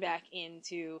to run back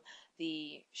into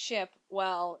the ship.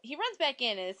 Well, he runs back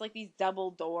in and it's like these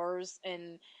double doors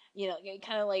and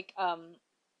kind of like I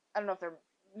don't know if they're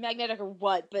magnetic or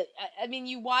what, but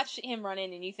you watch him run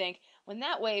in and you think when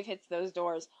that wave hits those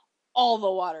doors, all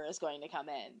the water is going to come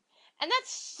in. And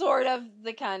that's sort of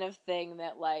the kind of thing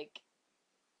that like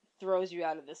throws you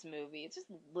out of this movie. It's just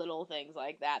little things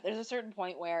like that. There's a certain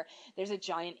point where there's a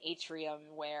giant atrium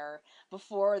where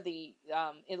before the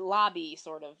lobby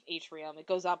sort of atrium, it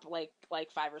goes up like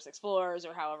 5 or 6 floors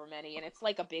or however many, and it's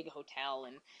like a big hotel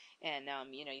and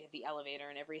you have the elevator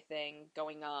and everything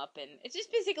going up, and it's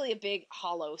just basically a big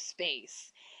hollow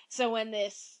space. So when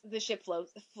the ship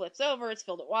flips over, it's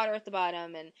filled with water at the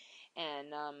bottom, and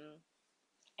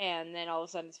then all of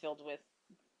a sudden it's filled with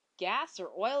gas or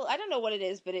oil. I don't know what it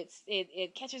is, but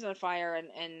it catches on fire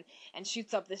and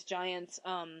shoots up this giant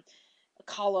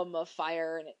column of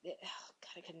fire, and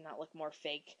God, it could not look more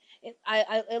fake.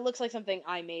 It looks like something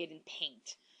I made in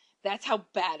paint. That's how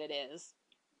bad it is.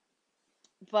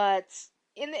 But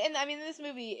in this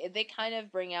movie, they kind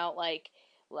of bring out like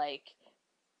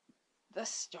the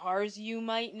stars you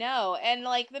might know, and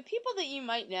like the people that you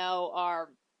might know are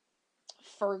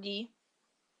Fergie.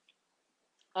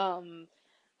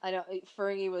 I don't.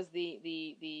 Fergie was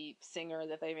the singer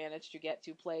that they managed to get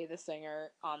to play the singer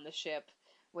on the ship,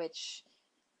 which,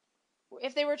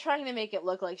 if they were trying to make it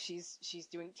look like she's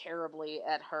doing terribly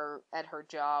at her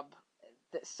job,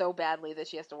 so badly that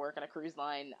she has to work on a cruise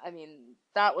line,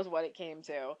 that was what it came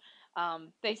to.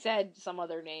 They said some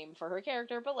other name for her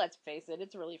character, but let's face it,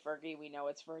 it's really Fergie. We know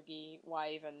it's Fergie.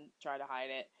 Why even try to hide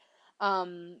it?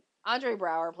 Andre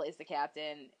Braugher plays the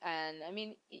captain, and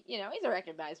he's a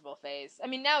recognizable face.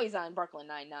 Now he's on Brooklyn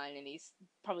Nine-Nine, and he's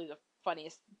probably the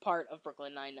funniest part of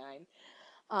Brooklyn Nine-Nine.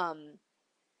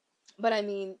 But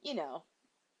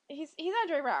he's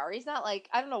Andre Braugher. He's not like,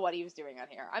 I don't know what he was doing on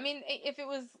here. If it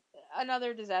was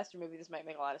another disaster movie, this might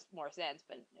make a lot more sense.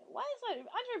 But why is that?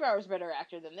 Andre Braugher's a better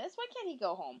actor than this. Why can't he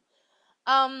go home?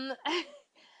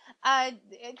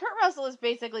 Kurt Russell is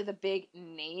basically the big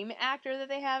name actor that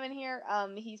they have in here.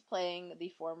 He's playing the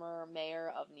former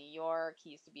mayor of New York.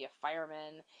 He used to be a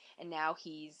fireman, and now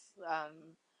he's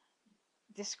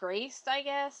disgraced, I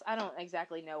guess. I don't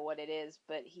exactly know what it is,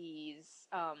 but he's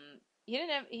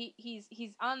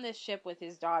he's on this ship with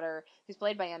his daughter, who's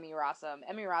played by Emmy Rossum.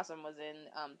 Emmy Rossum was in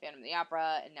Phantom of the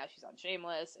Opera, and now she's on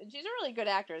Shameless, and she's a really good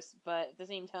actress, but at the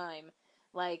same time,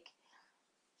 like,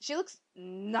 she looks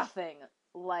nothing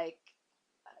like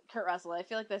Kurt Russell. I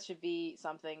feel like that should be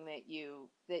something that you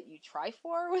try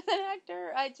for with an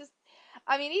actor.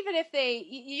 Even if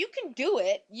you can do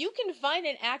it, you can find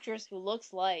an actress who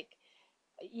looks like,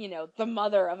 the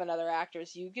mother of another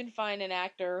actress. You can find an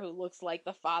actor who looks like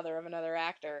the father of another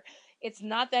actor. It's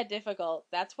not that difficult.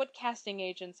 That's what casting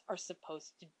agents are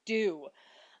supposed to do.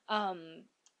 Um,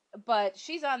 but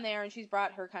she's on there and she's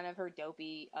brought her kind of her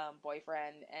dopey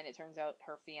boyfriend, and it turns out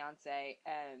her fiance,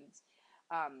 and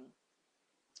um,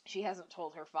 she hasn't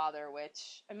told her father,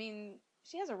 which, I mean,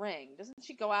 she has a ring. Doesn't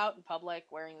she go out in public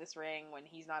wearing this ring when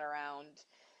he's not around,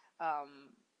 um,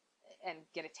 and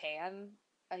get a tan?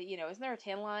 Isn't there a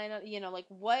tan line? Like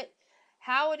what?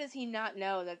 How does he not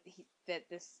know that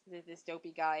this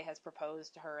dopey guy has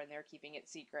proposed to her and they're keeping it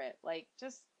secret? Like,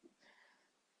 just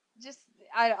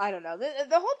I don't know.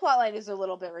 The whole plotline is a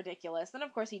little bit ridiculous. Then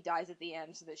of course he dies at the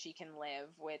end so that she can live,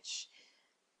 which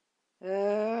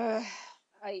uh,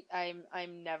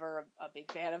 I'm never a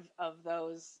big fan of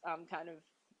those kind of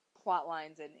plot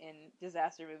lines in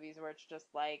disaster movies where it's just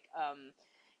like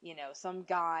some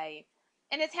guy,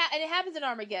 and and it happens in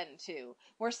Armageddon too,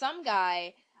 where some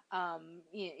guy,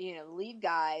 the lead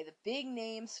guy, the big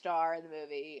name star in the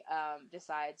movie,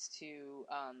 decides to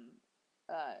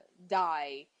uh,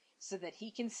 die so that he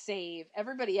can save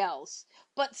everybody else,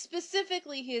 but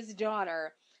specifically his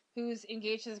daughter, who's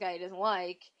engaged to this guy he doesn't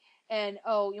like, and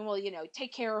oh, well,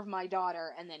 take care of my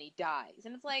daughter, and then he dies.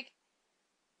 And it's like,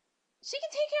 she can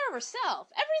take care of herself.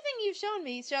 Everything you've shown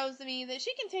me shows me that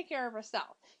she can take care of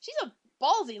herself. She's a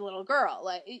ballsy little girl.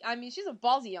 Like, I mean, she's a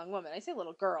ballsy young woman. I say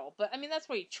little girl, but I mean that's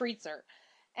what he treats her.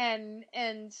 And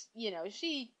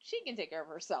she can take care of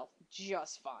herself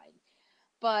just fine.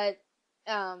 But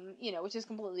which is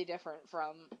completely different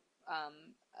from um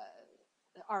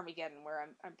Armageddon, where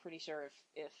I'm pretty sure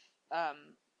if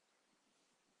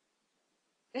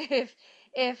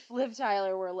if Liv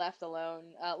Tyler were left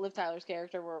alone, Liv Tyler's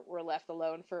character were left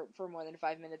alone for more than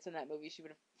 5 minutes in that movie, she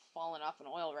would have fallen off an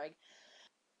oil rig.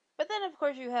 But then, of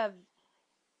course, you have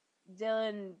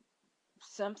Dylan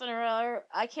something or other.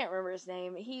 I can't remember his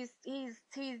name. He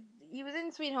was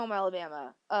in Sweet Home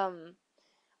Alabama.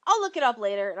 I'll look it up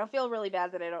later, and I'll feel really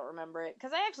bad that I don't remember it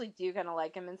because I actually do kind of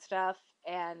like him and stuff,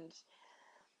 and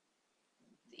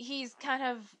he's kind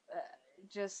of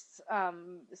just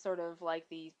sort of like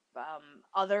the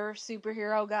other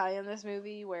superhero guy in this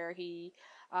movie, where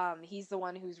he's the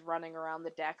one who's running around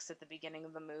the decks at the beginning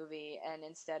of the movie, and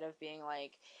instead of being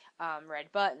like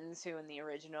Red Buttons, who in the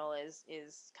original is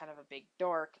kind of a big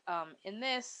dork, in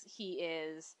this he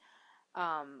is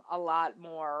a lot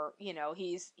more.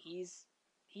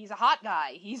 He's a hot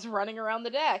guy. He's running around the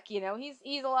deck. He's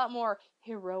a lot more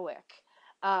heroic,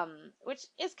 which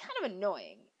is kind of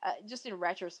annoying. Just in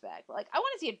retrospect, like, I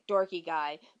want to see a dorky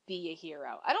guy be a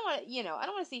hero. I don't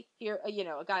want to see here,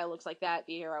 a guy who looks like that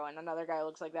be a hero, and another guy who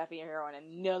looks like that be a hero, and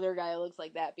another guy who looks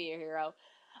like that be a hero.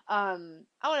 I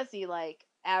want to see like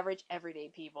average everyday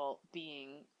people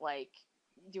being like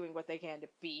doing what they can to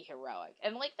be heroic.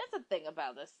 And like that's the thing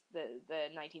about the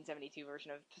 1972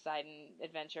 version of Poseidon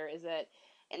Adventure, is that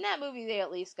in that movie they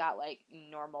at least got like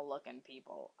normal looking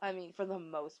people. I mean, for the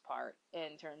most part,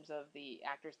 in terms of the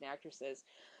actors and actresses.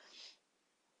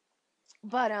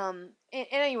 But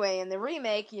anyway, in the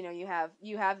remake, you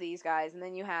have these guys, and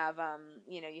then you have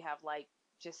like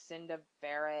Jacinda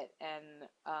Barrett and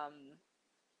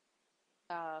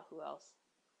who else?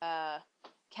 Uh,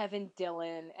 Kevin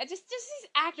Dillon, and just these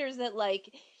actors that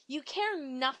like you care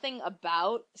nothing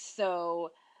about, so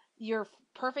you're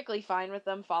perfectly fine with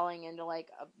them falling into like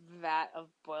a vat of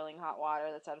boiling hot water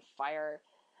that's on fire.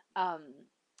 Um,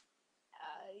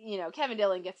 Kevin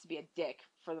Dillon gets to be a dick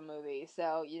for the movie,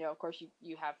 so of course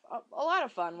you have a lot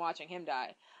of fun watching him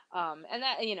die. And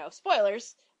that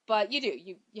spoilers, but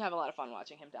you have a lot of fun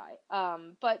watching him die.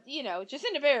 But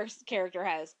Jacinda Bear's character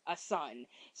has a son,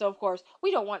 so of course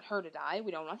we don't want her to die.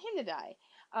 We don't want him to die.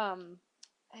 Um,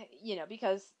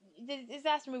 because the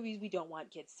disaster movies, we don't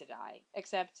want kids to die,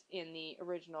 except in the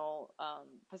original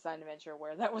Poseidon Adventure,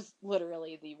 where that was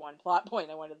literally the one plot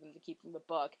point I wanted them to keep from the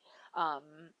book. Um,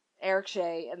 Eric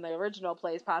Shea in the original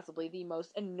plays possibly the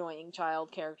most annoying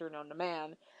child character known to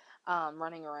man,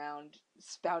 running around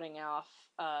spouting off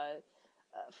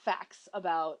facts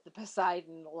about the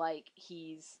Poseidon like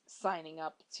he's signing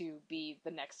up to be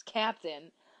the next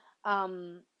captain.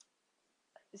 Um,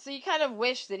 so you kind of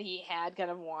wish that he had kind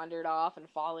of wandered off and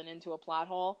fallen into a plot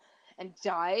hole and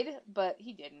died, but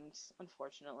he didn't,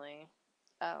 unfortunately.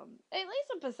 At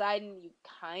least in Poseidon, you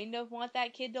kind of want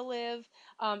that kid to live.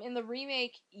 In the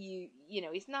remake,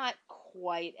 he's not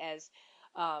quite as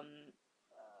um,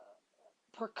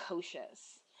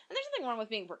 precocious. And there's nothing wrong with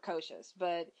being precocious,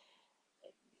 but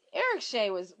Eric Shea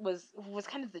was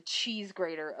kind of the cheese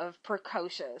grater of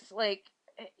precocious. Like,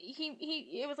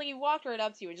 it was like he walked right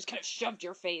up to you and just kind of shoved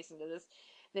your face into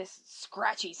this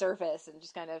scratchy surface and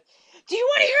just kind of, do you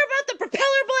want to hear about the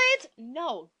propeller blades?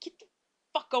 No, get the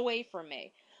fuck away from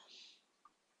me.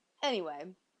 Anyway,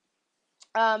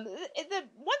 the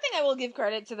one thing I will give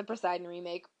credit to the Poseidon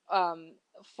remake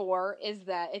for is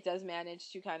that it does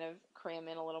manage to kind of cram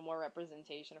in a little more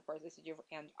representation. Of course, this is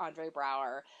Andre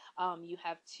Braugher. You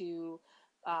have two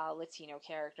Latino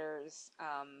characters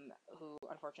who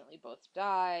unfortunately both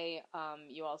die.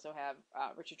 You also have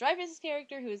Richard Dreyfuss's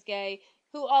character, who is gay,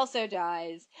 who also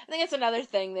dies. I think it's another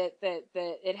thing that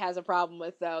it has a problem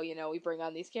with, though. You know, we bring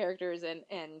on these characters and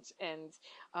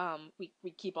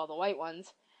we keep all the white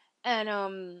ones.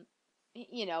 And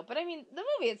you know, but I mean, the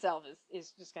movie itself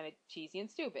is just kind of cheesy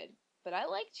and stupid. But I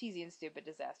like cheesy and stupid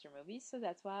disaster movies, so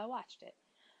that's why I watched it.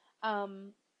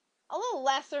 Um, a little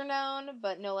lesser known,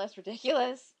 but no less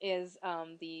ridiculous, is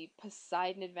the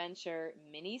Poseidon Adventure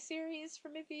miniseries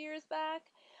from a few years back.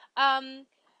 Um,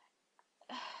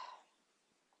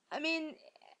 I mean,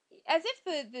 as if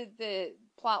the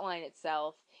plot line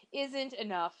itself isn't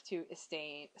enough to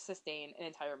sustain an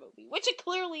entire movie, which it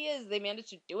clearly is. They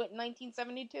managed to do it in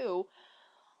 1972.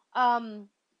 Um,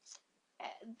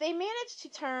 they managed to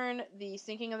turn the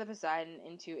sinking of the Poseidon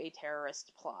into a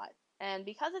terrorist plot. And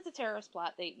because it's a terrorist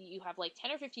plot, you have like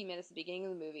 10 or 15 minutes at the beginning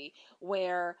of the movie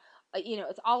where you know,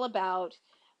 it's all about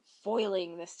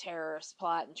foiling this terrorist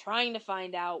plot and trying to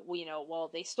find out, you know, well,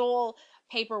 they stole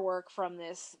paperwork from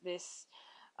this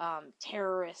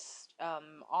terrorist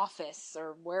office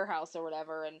or warehouse or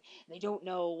whatever, and they don't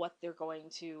know what they're going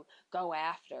to go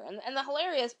after. And the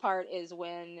hilarious part is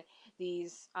when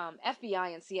these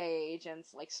FBI and CIA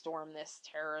agents like storm this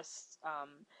terrorist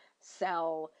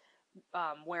cell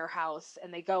warehouse,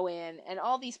 and they go in, and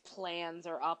all these plans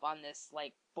are up on this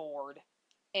like board,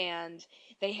 and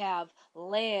they have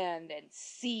land and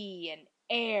sea and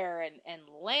air, and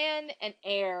land and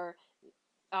air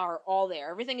are all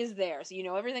there. Everything is there. So you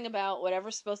know everything about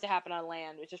whatever's supposed to happen on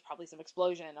land, which is probably some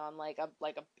explosion on like a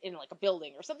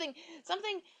building or something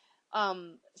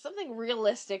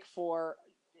realistic for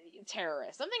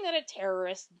terrorists. Something that a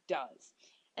terrorist does.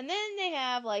 And then they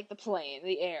have like the plane,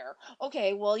 the air.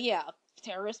 Okay, well yeah,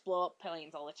 terrorists blow up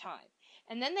planes all the time.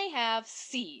 And then they have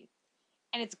sea,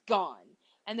 and it's gone.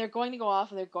 And they're going to go off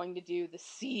and they're going to do the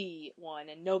sea one,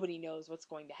 and nobody knows what's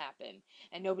going to happen.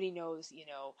 And nobody knows, you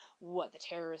know, what the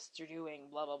terrorists are doing,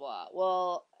 blah, blah, blah.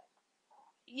 Well,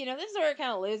 you know, this is where I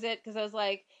kind of lose it, because I was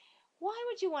like, why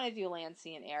would you want to do land,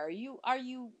 sea, and air? You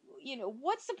know,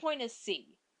 what's the point of sea?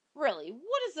 Really,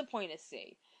 what is the point of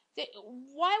sea?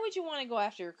 Why would you want to go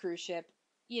after a cruise ship?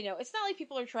 You know, it's not like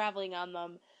people are traveling on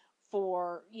them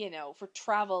for, you know, for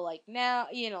travel like now,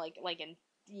 you know, like in,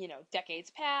 you know,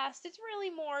 decades past. It's really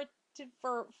more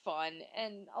for fun,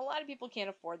 and a lot of people can't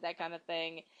afford that kind of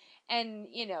thing. And,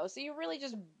 you know, so you're really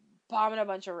just bombing a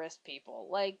bunch of rich people.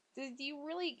 Like, do you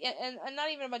really, and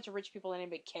not even a bunch of rich people that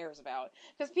anybody cares about.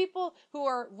 Because people who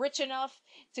are rich enough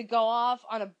to go off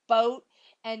on a boat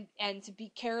and to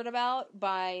be cared about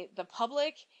by the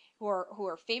public, who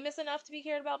are famous enough to be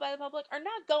cared about by the public, are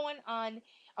not going on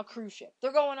a cruise ship.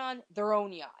 They're going on their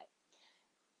own yacht.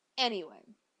 Anyway,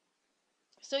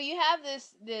 so you have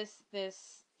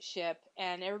this ship,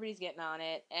 and everybody's getting on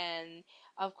it, and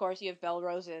of course you have Belle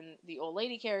Rosen, the old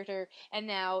lady character, and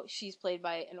now she's played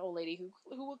by an old lady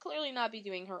who will clearly not be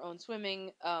doing her own special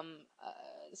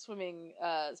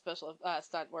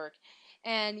stunt work.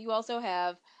 And you also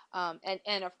have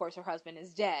and of course her husband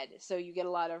is dead, so you get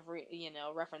a lot of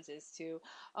references to,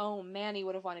 oh, Manny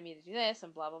would have wanted me to do this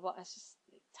and blah blah blah. It's just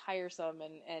tiresome,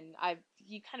 and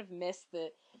you kind of miss the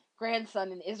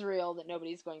grandson in Israel that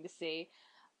nobody's going to see.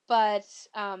 But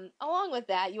along with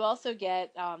that, you also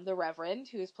get the Reverend,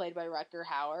 who is played by Rutger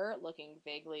Hauer, looking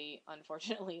vaguely,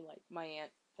 unfortunately, like my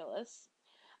Aunt Phyllis.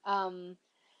 Um,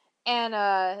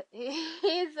 and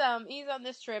he's on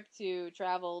this trip to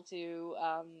travel to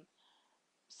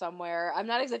somewhere. I'm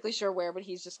not exactly sure where, but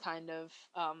he's just kind of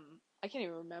I can't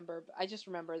even remember. But I just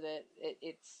remember that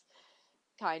it's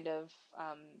kind of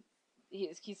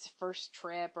his first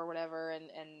trip or whatever, and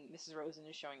Mrs. Rosen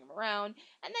is showing him around.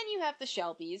 And then you have the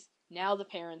Shelbys. Now the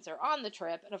parents are on the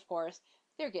trip, and of course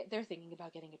they're thinking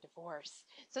about getting a divorce.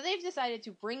 So they've decided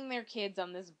to bring their kids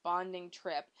on this bonding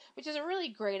trip, which is a really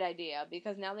great idea,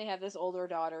 because now they have this older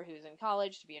daughter who's in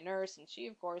college to be a nurse, and she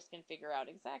of course can figure out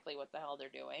exactly what the hell they're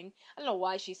doing. I don't know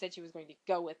why she said she was going to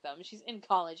go with them. She's in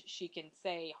college. She can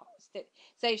say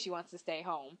she wants to stay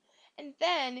home. And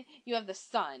then you have the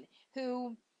son,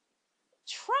 who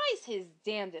tries his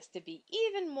damnedest to be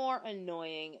even more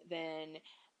annoying than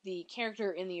the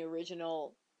character in the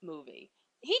original movie.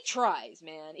 He tries,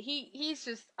 man. He's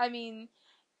just, I mean,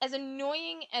 as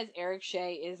annoying as Eric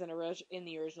Shea is in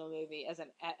the original movie as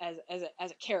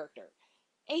a character,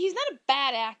 And he's not a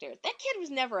bad actor. That kid was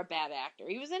never a bad actor.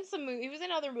 He was in he was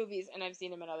in other movies, and I've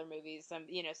seen him in other movies,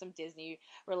 some Disney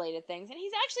related things, and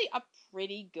he's actually a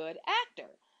pretty good actor.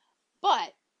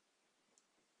 But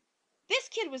this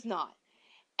kid was not.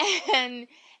 and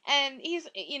he's,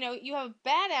 you have a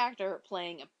bad actor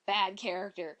playing a bad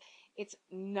character. It's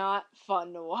not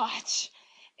fun to watch.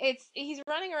 He's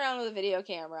running around with a video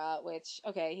camera, which,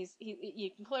 okay, you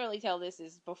can clearly tell this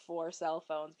is before cell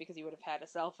phones, because he would have had a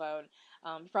cell phone.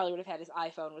 He probably would have had his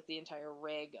iPhone with the entire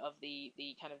rig of the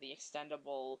kind of the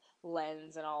extendable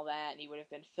lens and all that, and he would have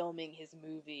been filming his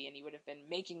movie, and he would have bbeen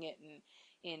making it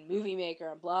in Movie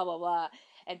Maker and blah blah blah,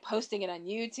 and posting it on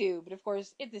YouTube. But of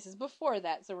course, this is before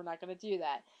that, so we're not going to do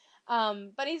that.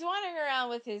 But he's wandering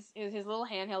around with his little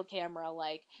handheld camera,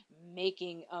 like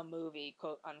making a movie,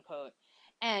 quote unquote.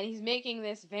 And he's making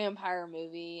this vampire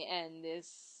movie, and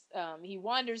he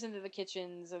wanders into the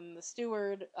kitchens, and the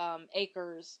steward,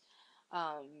 Akers,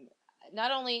 um,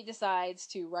 not only decides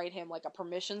to write him like a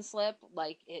permission slip,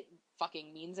 like it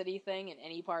fucking means anything in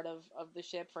any part of the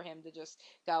ship, for him to just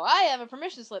go, I have a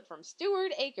permission slip from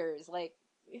Steward Akers. Like,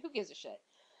 who gives a shit?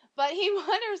 But he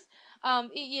wonders,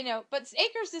 but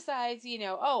Akers decides,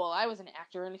 oh, well, I was an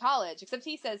actor in college. Except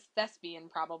he says thespian,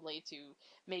 probably to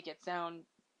make it sound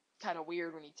kind of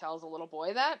weird when he tells a little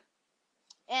boy that.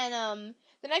 And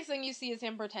the next thing you see is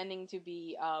him pretending to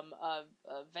be a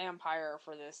vampire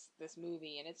for this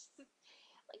movie, and it's like,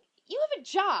 you have a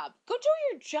job. Go do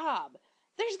your job.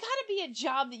 There's got to be a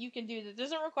job that you can do that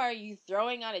doesn't require you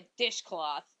throwing on a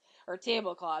dishcloth or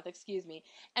tablecloth, excuse me,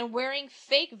 and wearing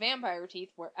fake vampire teeth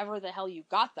wherever the hell you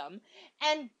got them,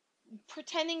 and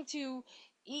pretending to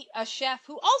eat a chef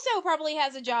who also probably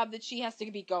has a job that she has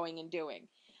to be going and doing.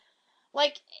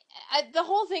 Like, the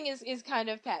whole thing is kind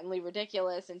of patently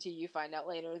ridiculous until you find out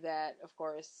later that, of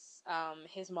course,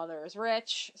 his mother is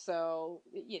rich, so,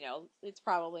 it's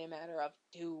probably a matter of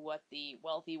do what the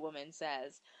wealthy woman's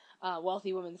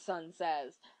son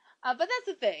says. But that's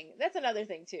the thing. That's another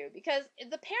thing, too, because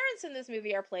the parents in this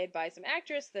movie are played by some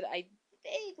actress that I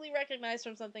vaguely recognize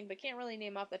from something, but can't really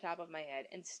name off the top of my head,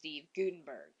 and Steve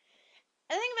Guttenberg.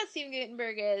 And the thing about Steve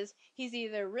Guttenberg is he's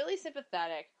either really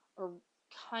sympathetic or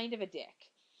kind of a dick.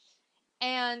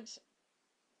 And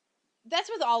that's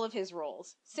with all of his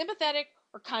roles. Sympathetic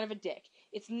or kind of a dick.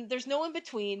 There's no in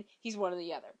between. He's one or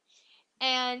the other.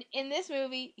 And in this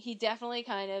movie, he definitely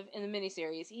in the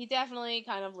miniseries, he definitely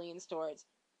kind of leans towards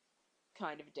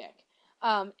kind of a dick.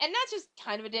 And not just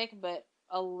kind of a dick, but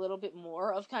a little bit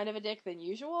more of kind of a dick than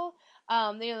usual.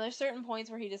 There's certain points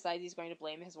where he decides he's going to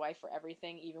blame his wife for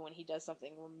everything, even when he does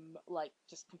something like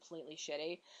just completely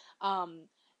shitty.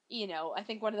 I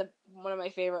think one of my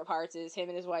favorite parts is him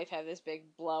and his wife have this big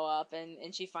blow up,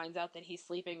 and she finds out that he's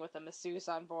sleeping with a masseuse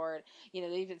on board.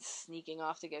 They've been sneaking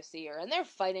off to go see her, and they're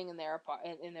fighting in their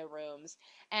rooms.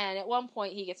 And at one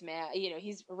point he gets mad.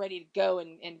 He's ready to go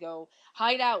and go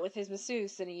hide out with his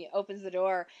masseuse, and he opens the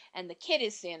door, and the kid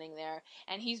is standing there,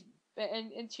 and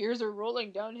and tears are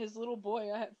rolling down his little boy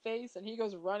face, and he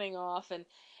goes running off,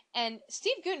 and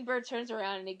Steve Guttenberg turns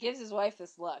around and he gives his wife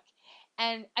this look.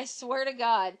 And I swear to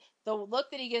God, the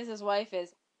look that he gives his wife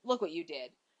is, look what you did.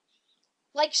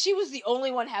 Like, she was the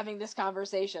only one having this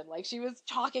conversation. Like, she was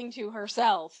talking to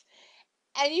herself.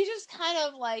 And you just kind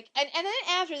of like, and then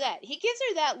after that, he gives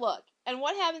her that look. And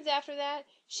what happens after that?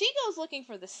 She goes looking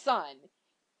for the son.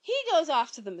 He goes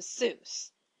off to the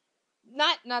masseuse.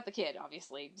 Not the kid,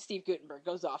 obviously. Steve Guttenberg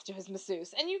goes off to his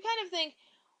masseuse. And you kind of think,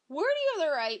 where do you have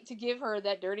the right to give her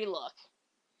that dirty look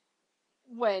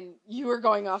when you were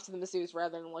going off to the masseuse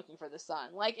rather than looking for the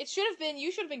son? Like, you should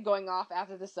have been going off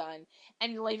after the son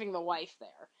and leaving the wife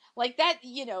there. Like, that,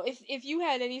 if you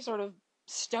had any sort of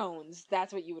stones,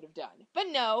 that's what you would have done. But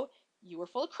no, you were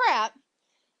full of crap.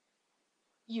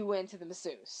 You went to the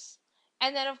masseuse.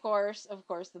 And then, of course,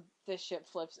 the ship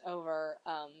flips over,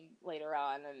 later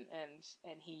on,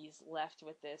 and he's left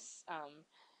with this,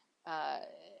 uh,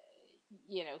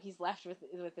 he's left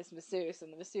with this masseuse,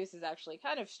 and the masseuse is actually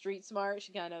kind of street smart.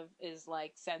 She kind of is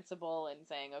like sensible and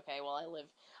saying, okay, well, I live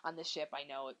on this ship, I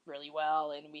know it really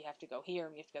well, and we have to go here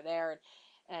and we have to go there,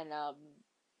 and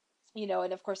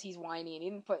and of course he's whiny, and he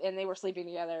didn't and they were sleeping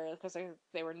together because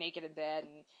they were naked in bed,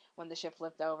 and when the ship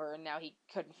flipped over, and now he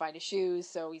couldn't find his shoes,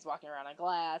 so he's walking around on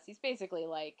glass. He's basically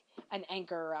like an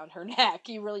anchor around her neck.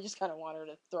 He really just kind of wanted her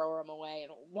to throw him away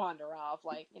and wander off,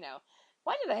 like,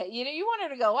 why did you want her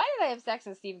to go, why did I have sex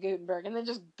with Steve Guttenberg, and then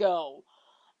just go.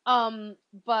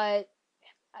 But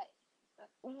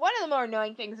one of the more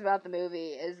annoying things about the movie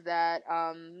is that,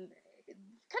 kind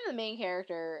of the main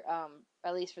character,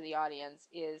 at least for the audience,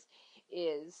 is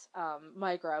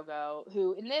Mike Rogo,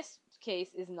 who in this case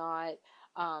is not,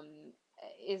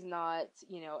 is not,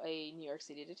 a New York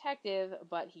City detective,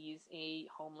 but he's a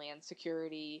Homeland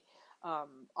Security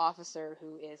officer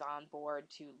who is on board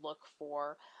to look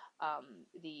for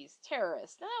these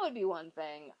terrorists. Now, that would be one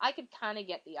thing. I could kind of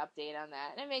get the update on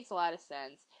that, and it makes a lot of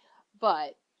sense.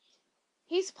 But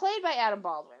he's played by Adam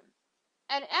Baldwin.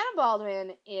 And Adam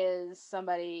Baldwin is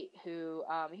somebody who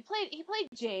he played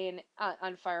Jane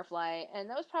on Firefly, and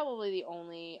that was probably the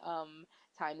only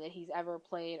time that he's ever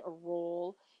played a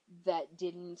role that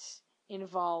didn't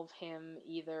involve him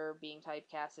either being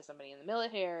typecast as somebody in the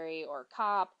military or a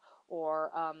cop or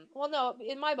well, no,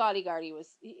 in My Bodyguard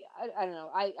I don't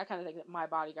know, I kind of think that My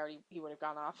Bodyguard he would have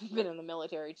gone off and been in the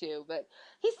military too, but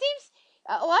he seems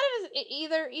a lot of his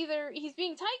either he's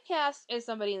being typecast as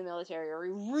somebody in the military, or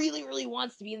he really really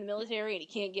wants to be in the military and he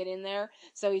can't get in there,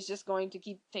 so he's just going to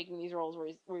keep taking these roles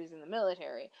where he's in the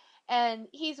military, and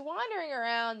he's wandering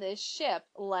around this ship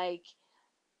like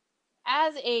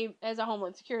as a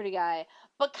Homeland Security guy,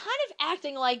 but kind of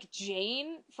acting like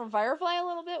Jane from Firefly a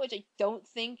little bit, which I don't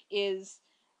think is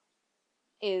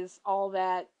all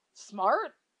that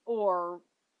smart or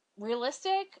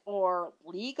realistic or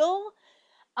legal.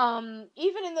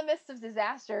 Even in the midst of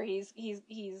disaster,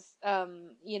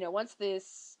 once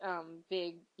this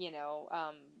big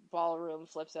ballroom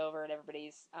flips over and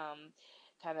everybody's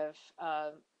kind of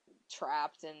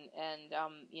trapped and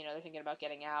they're thinking about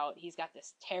getting out, he's got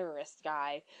this terrorist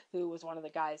guy who was one of the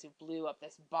guys who blew up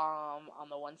this bomb on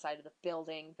the one side of the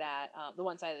building that the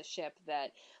one side of the ship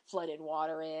that flooded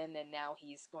water in, and now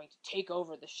he's going to take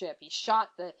over the ship. The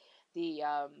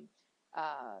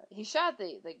he shot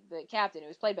the captain, who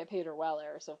was played by Peter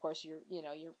Weller. So of course you're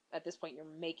at this point you're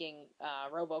making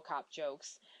RoboCop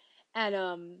jokes,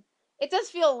 and it does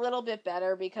feel a little bit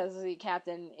better because the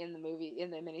captain in the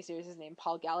miniseries is named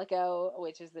Paul Gallico,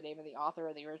 which is the name of the author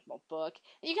of the original book.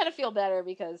 And you kind of feel better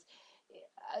because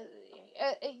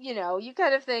you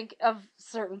kind of think of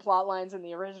certain plot lines in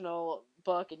the original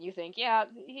book, and you think, yeah,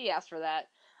 he asked for that.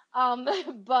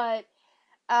 But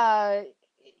uh,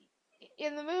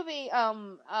 in the movie,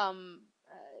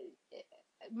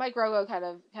 Mike Rogo kind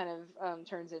of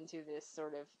turns into this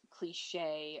sort of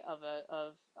cliche of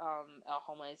a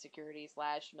Homeland Security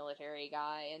 / military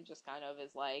guy, and just kind of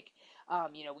is like,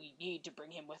 we need to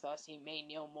bring him with us. He may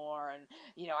know more, and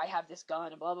I have this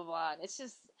gun, and blah blah blah. And it's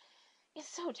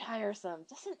so tiresome.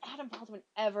 Doesn't Adam Baldwin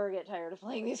ever get tired of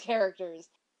playing these characters?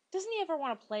 Doesn't he ever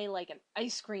want to play like an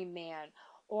ice cream man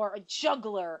or a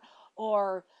juggler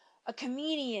or a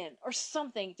comedian or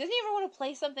something? Doesn't he ever want to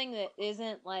play something that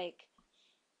isn't like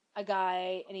a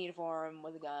guy in a uniform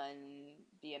with a gun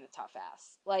being a tough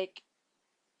ass? Like,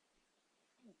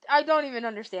 I don't even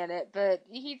understand it, but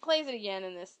he plays it again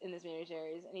in this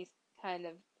miniseries, and he's kind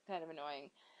of annoying.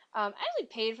 I actually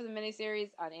paid for the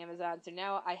miniseries on Amazon, so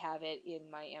now I have it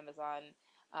in my Amazon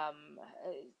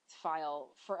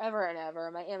file forever and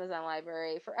ever. My Amazon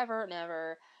library forever and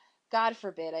ever. God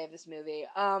forbid I have this movie.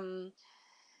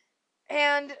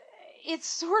 And it's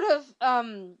sort of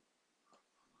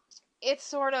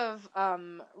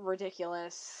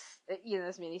ridiculous,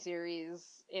 this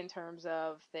miniseries, in terms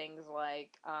of things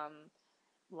like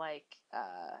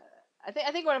I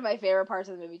think one of my favorite parts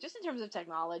of the movie, just in terms of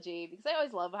technology, because I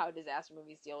always love how disaster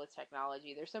movies deal with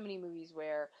technology. There's so many movies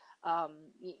where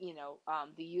the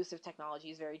use of technology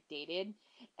is very dated,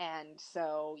 and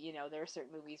so there are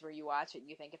certain movies where you watch it and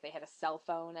you think if they had a cell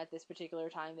phone at this particular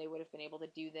time, they would have been able to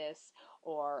do this.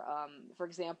 Or for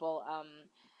example,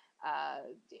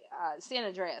 San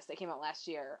Andreas, that came out last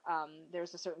year.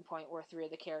 There's a certain point where three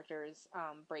of the characters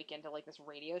break into like this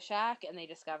Radio Shack, and they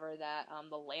discover that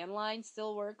the landline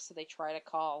still works. So they try to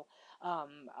call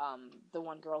the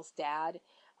one girl's dad,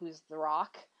 who's The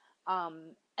Rock.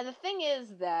 And the thing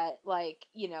is that, like,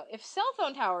 if cell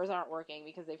phone towers aren't working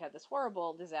because they've had this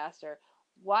horrible disaster,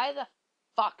 why the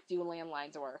fuck do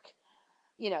landlines work?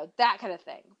 That kind of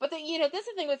thing. But that's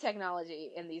the thing with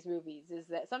technology in these movies, is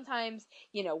that sometimes,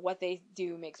 what they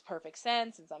do makes perfect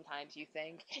sense, and sometimes you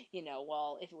think,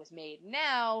 well, if it was made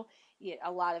now,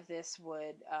 a lot of this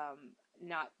would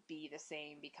not be the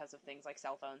same because of things like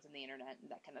cell phones and the internet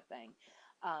and that kind of thing.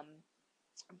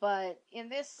 But in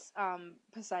this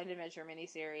Poseidon Adventure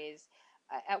miniseries,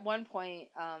 at one point,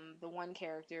 the one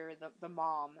character, the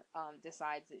mom,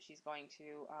 decides that she's going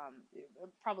to,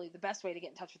 probably the best way to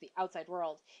get in touch with the outside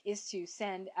world is to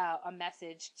send a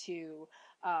message to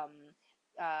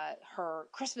her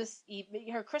Christmas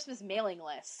mailing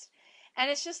list.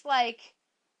 And it's just like,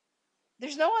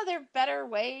 there's no other better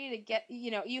way to get,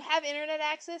 you have internet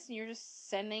access and you're just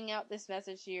sending out this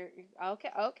message to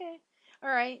okay, all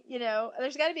right,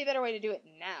 there's got to be a better way to do it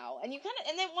now. And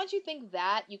and then once you think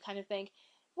that, you kind of think,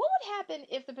 what would happen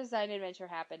if the Poseidon Adventure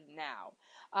happened now?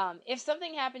 If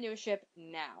something happened to a ship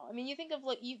now, I mean, you think of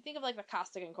like the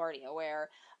Costa Concordia, where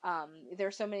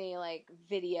there's so many like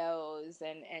videos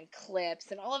and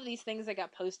clips and all of these things that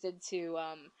got posted to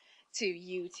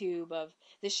YouTube of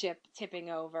the ship tipping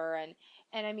over,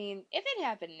 and I mean, if it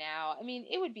happened now, I mean,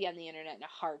 it would be on the internet in a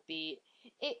heartbeat.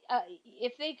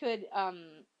 If they could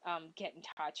get in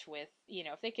touch with,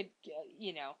 if they could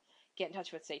get in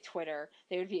touch with, say, Twitter,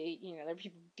 they would be,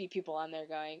 there'd be people on there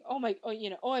going, oh my, oh,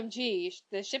 OMG,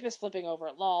 the ship is flipping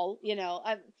over, lol,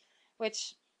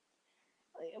 which,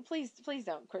 please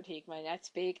don't critique my net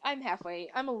speak.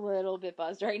 I'm a little bit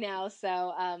buzzed right now,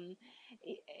 so,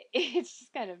 it's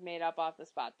just kind of made up off the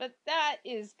spot. But that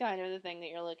is kind of the thing that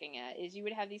you're looking at, is you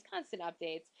would have these constant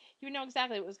updates, you would know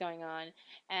exactly what was going on,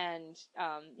 and,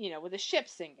 with a ship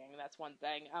sinking, that's one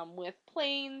thing. With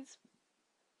planes,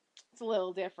 it's a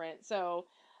little different. So,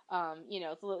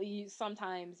 it's a little.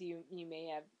 Sometimes you may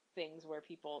have things where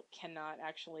people cannot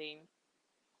actually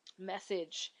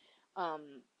message,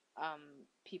 um, um,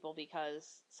 people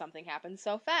because something happens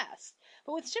so fast.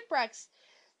 But with shipwrecks,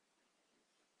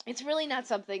 it's really not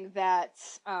something that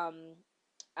um,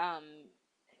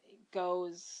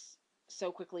 goes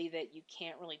so quickly that you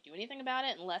can't really do anything about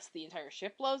it unless the entire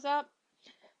ship blows up.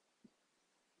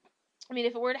 I mean,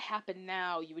 if it were to happen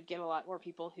now, you would get a lot more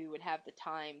people who would have the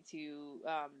time to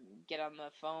get on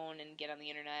the phone and get on the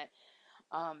internet,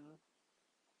 um,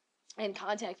 and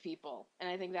contact people. And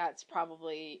I think that's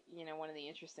probably, one of the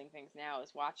interesting things now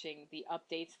is watching the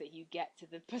updates that you get to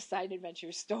the Poseidon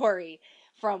Adventure story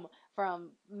from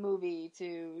movie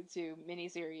to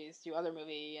miniseries to other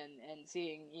movie, and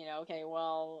seeing, okay,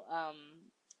 well,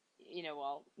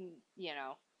 well,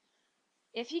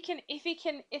 if he can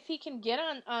get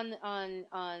on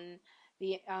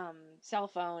the cell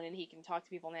phone, and he can talk to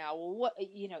people now, well, what,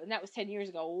 and that was 10 years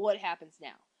ago, what happens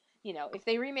now? If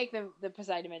they remake the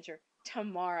Poseidon Adventure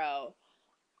tomorrow,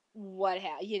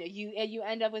 you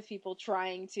end up with people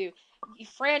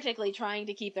frantically trying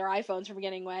to keep their iPhones from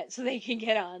getting wet so they can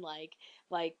get on like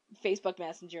Facebook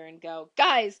Messenger and go,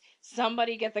 guys,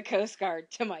 somebody get the Coast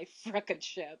Guard to my frickin'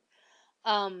 ship.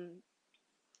 um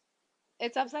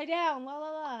it's upside down, la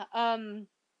la la.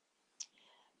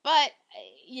 But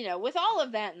with all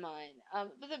of that in mind,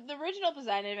 the original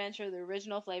Poseidon Adventure, the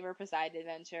original flavor Poseidon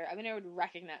Adventure, I mean, I would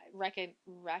recommend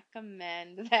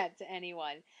that to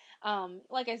anyone.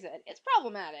 Like I said, it's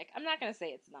problematic. I'm not gonna say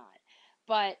it's not,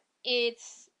 but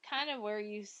it's kind of where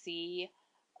you see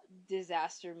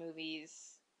disaster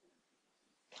movies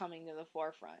coming to the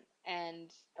forefront.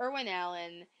 And Irwin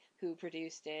Allen, who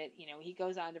produced it, he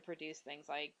goes on to produce things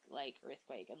like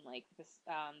Earthquake and like this,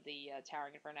 the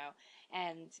Towering Inferno,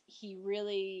 and he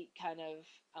really kind of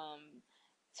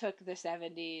took the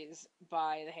 70s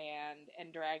by the hand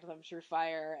and dragged them through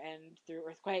fire and through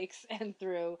earthquakes and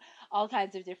through all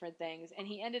kinds of different things. And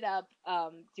he ended up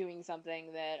doing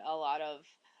something that a lot of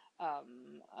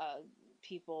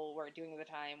people were doing at the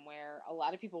time, where a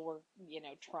lot of people were,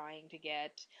 trying to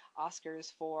get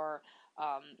Oscars for,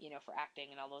 for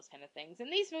acting and all those kind of things.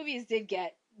 And these movies did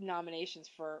get nominations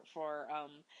for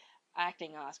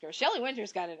acting Oscars. Shelley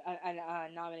Winters got a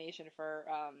nomination for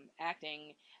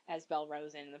acting as Belle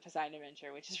Rosen in the Poseidon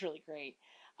Adventure, which is really great.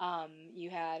 You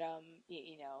had,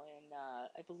 and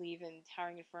I believe in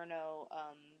Towering Inferno,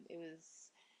 it was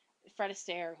Fred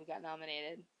Astaire who got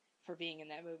nominated for being in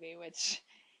that movie, which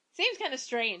seems kind of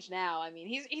strange now. I mean,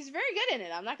 he's very good in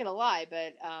it. I'm not gonna lie,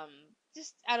 but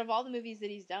just out of all the movies that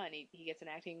he's done, he gets an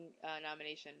acting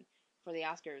nomination for the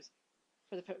Oscars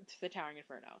for the Towering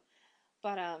Inferno.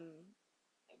 But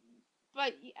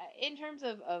in terms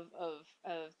of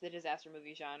the disaster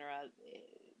movie genre,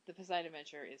 the Poseidon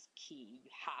Adventure is key.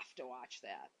 You have to watch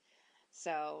that.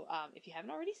 So if you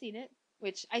haven't already seen it,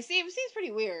 which I see, it seems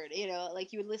pretty weird,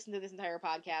 like you would listen to this entire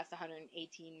podcast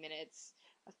 118 minutes.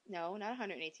 No, not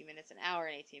 118 minutes, an hour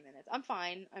and 18 minutes. I'm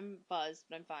fine. I'm buzzed,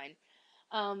 but I'm fine.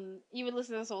 You would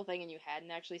listen to this whole thing and you hadn't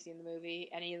actually seen the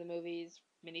movie, any of the movies,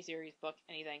 miniseries, book,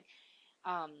 anything.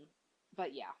 Um,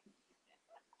 but yeah,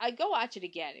 I'd go watch it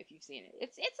again if you've seen it.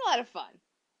 It's a lot of fun.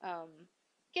 Um,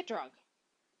 get drunk.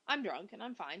 I'm drunk and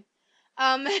I'm fine.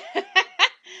 Um,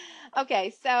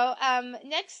 okay, so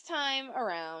next time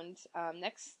around,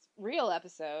 next real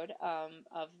episode of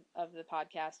the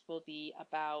podcast will be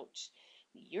about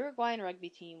the Uruguayan rugby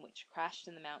team, which crashed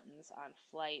in the mountains on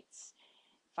flights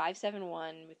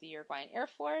 571 with the Uruguayan Air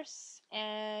Force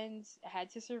and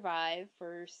had to survive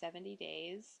for 70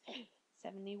 days,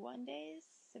 71 days,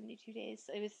 72 days.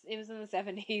 It was in the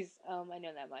 70s. I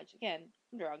know that much. Again,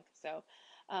 I'm drunk, so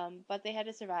but they had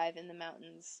to survive in the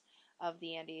mountains of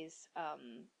the Andes,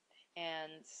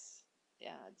 and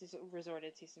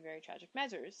resorted to some very tragic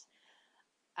measures.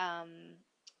 Um,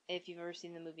 if you've ever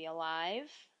seen the movie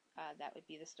Alive, that would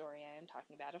be the story I am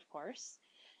talking about, of course.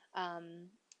 The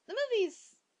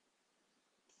movie's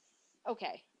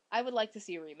okay. I would like to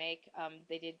see a remake.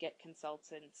 They did get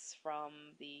consultants from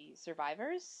the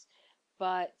survivors,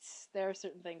 but there are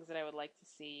certain things that I would like to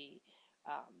see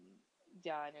um,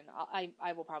 done, and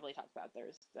I will probably talk about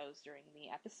those during the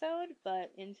episode.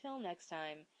 But until next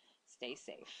time, stay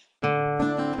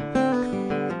safe.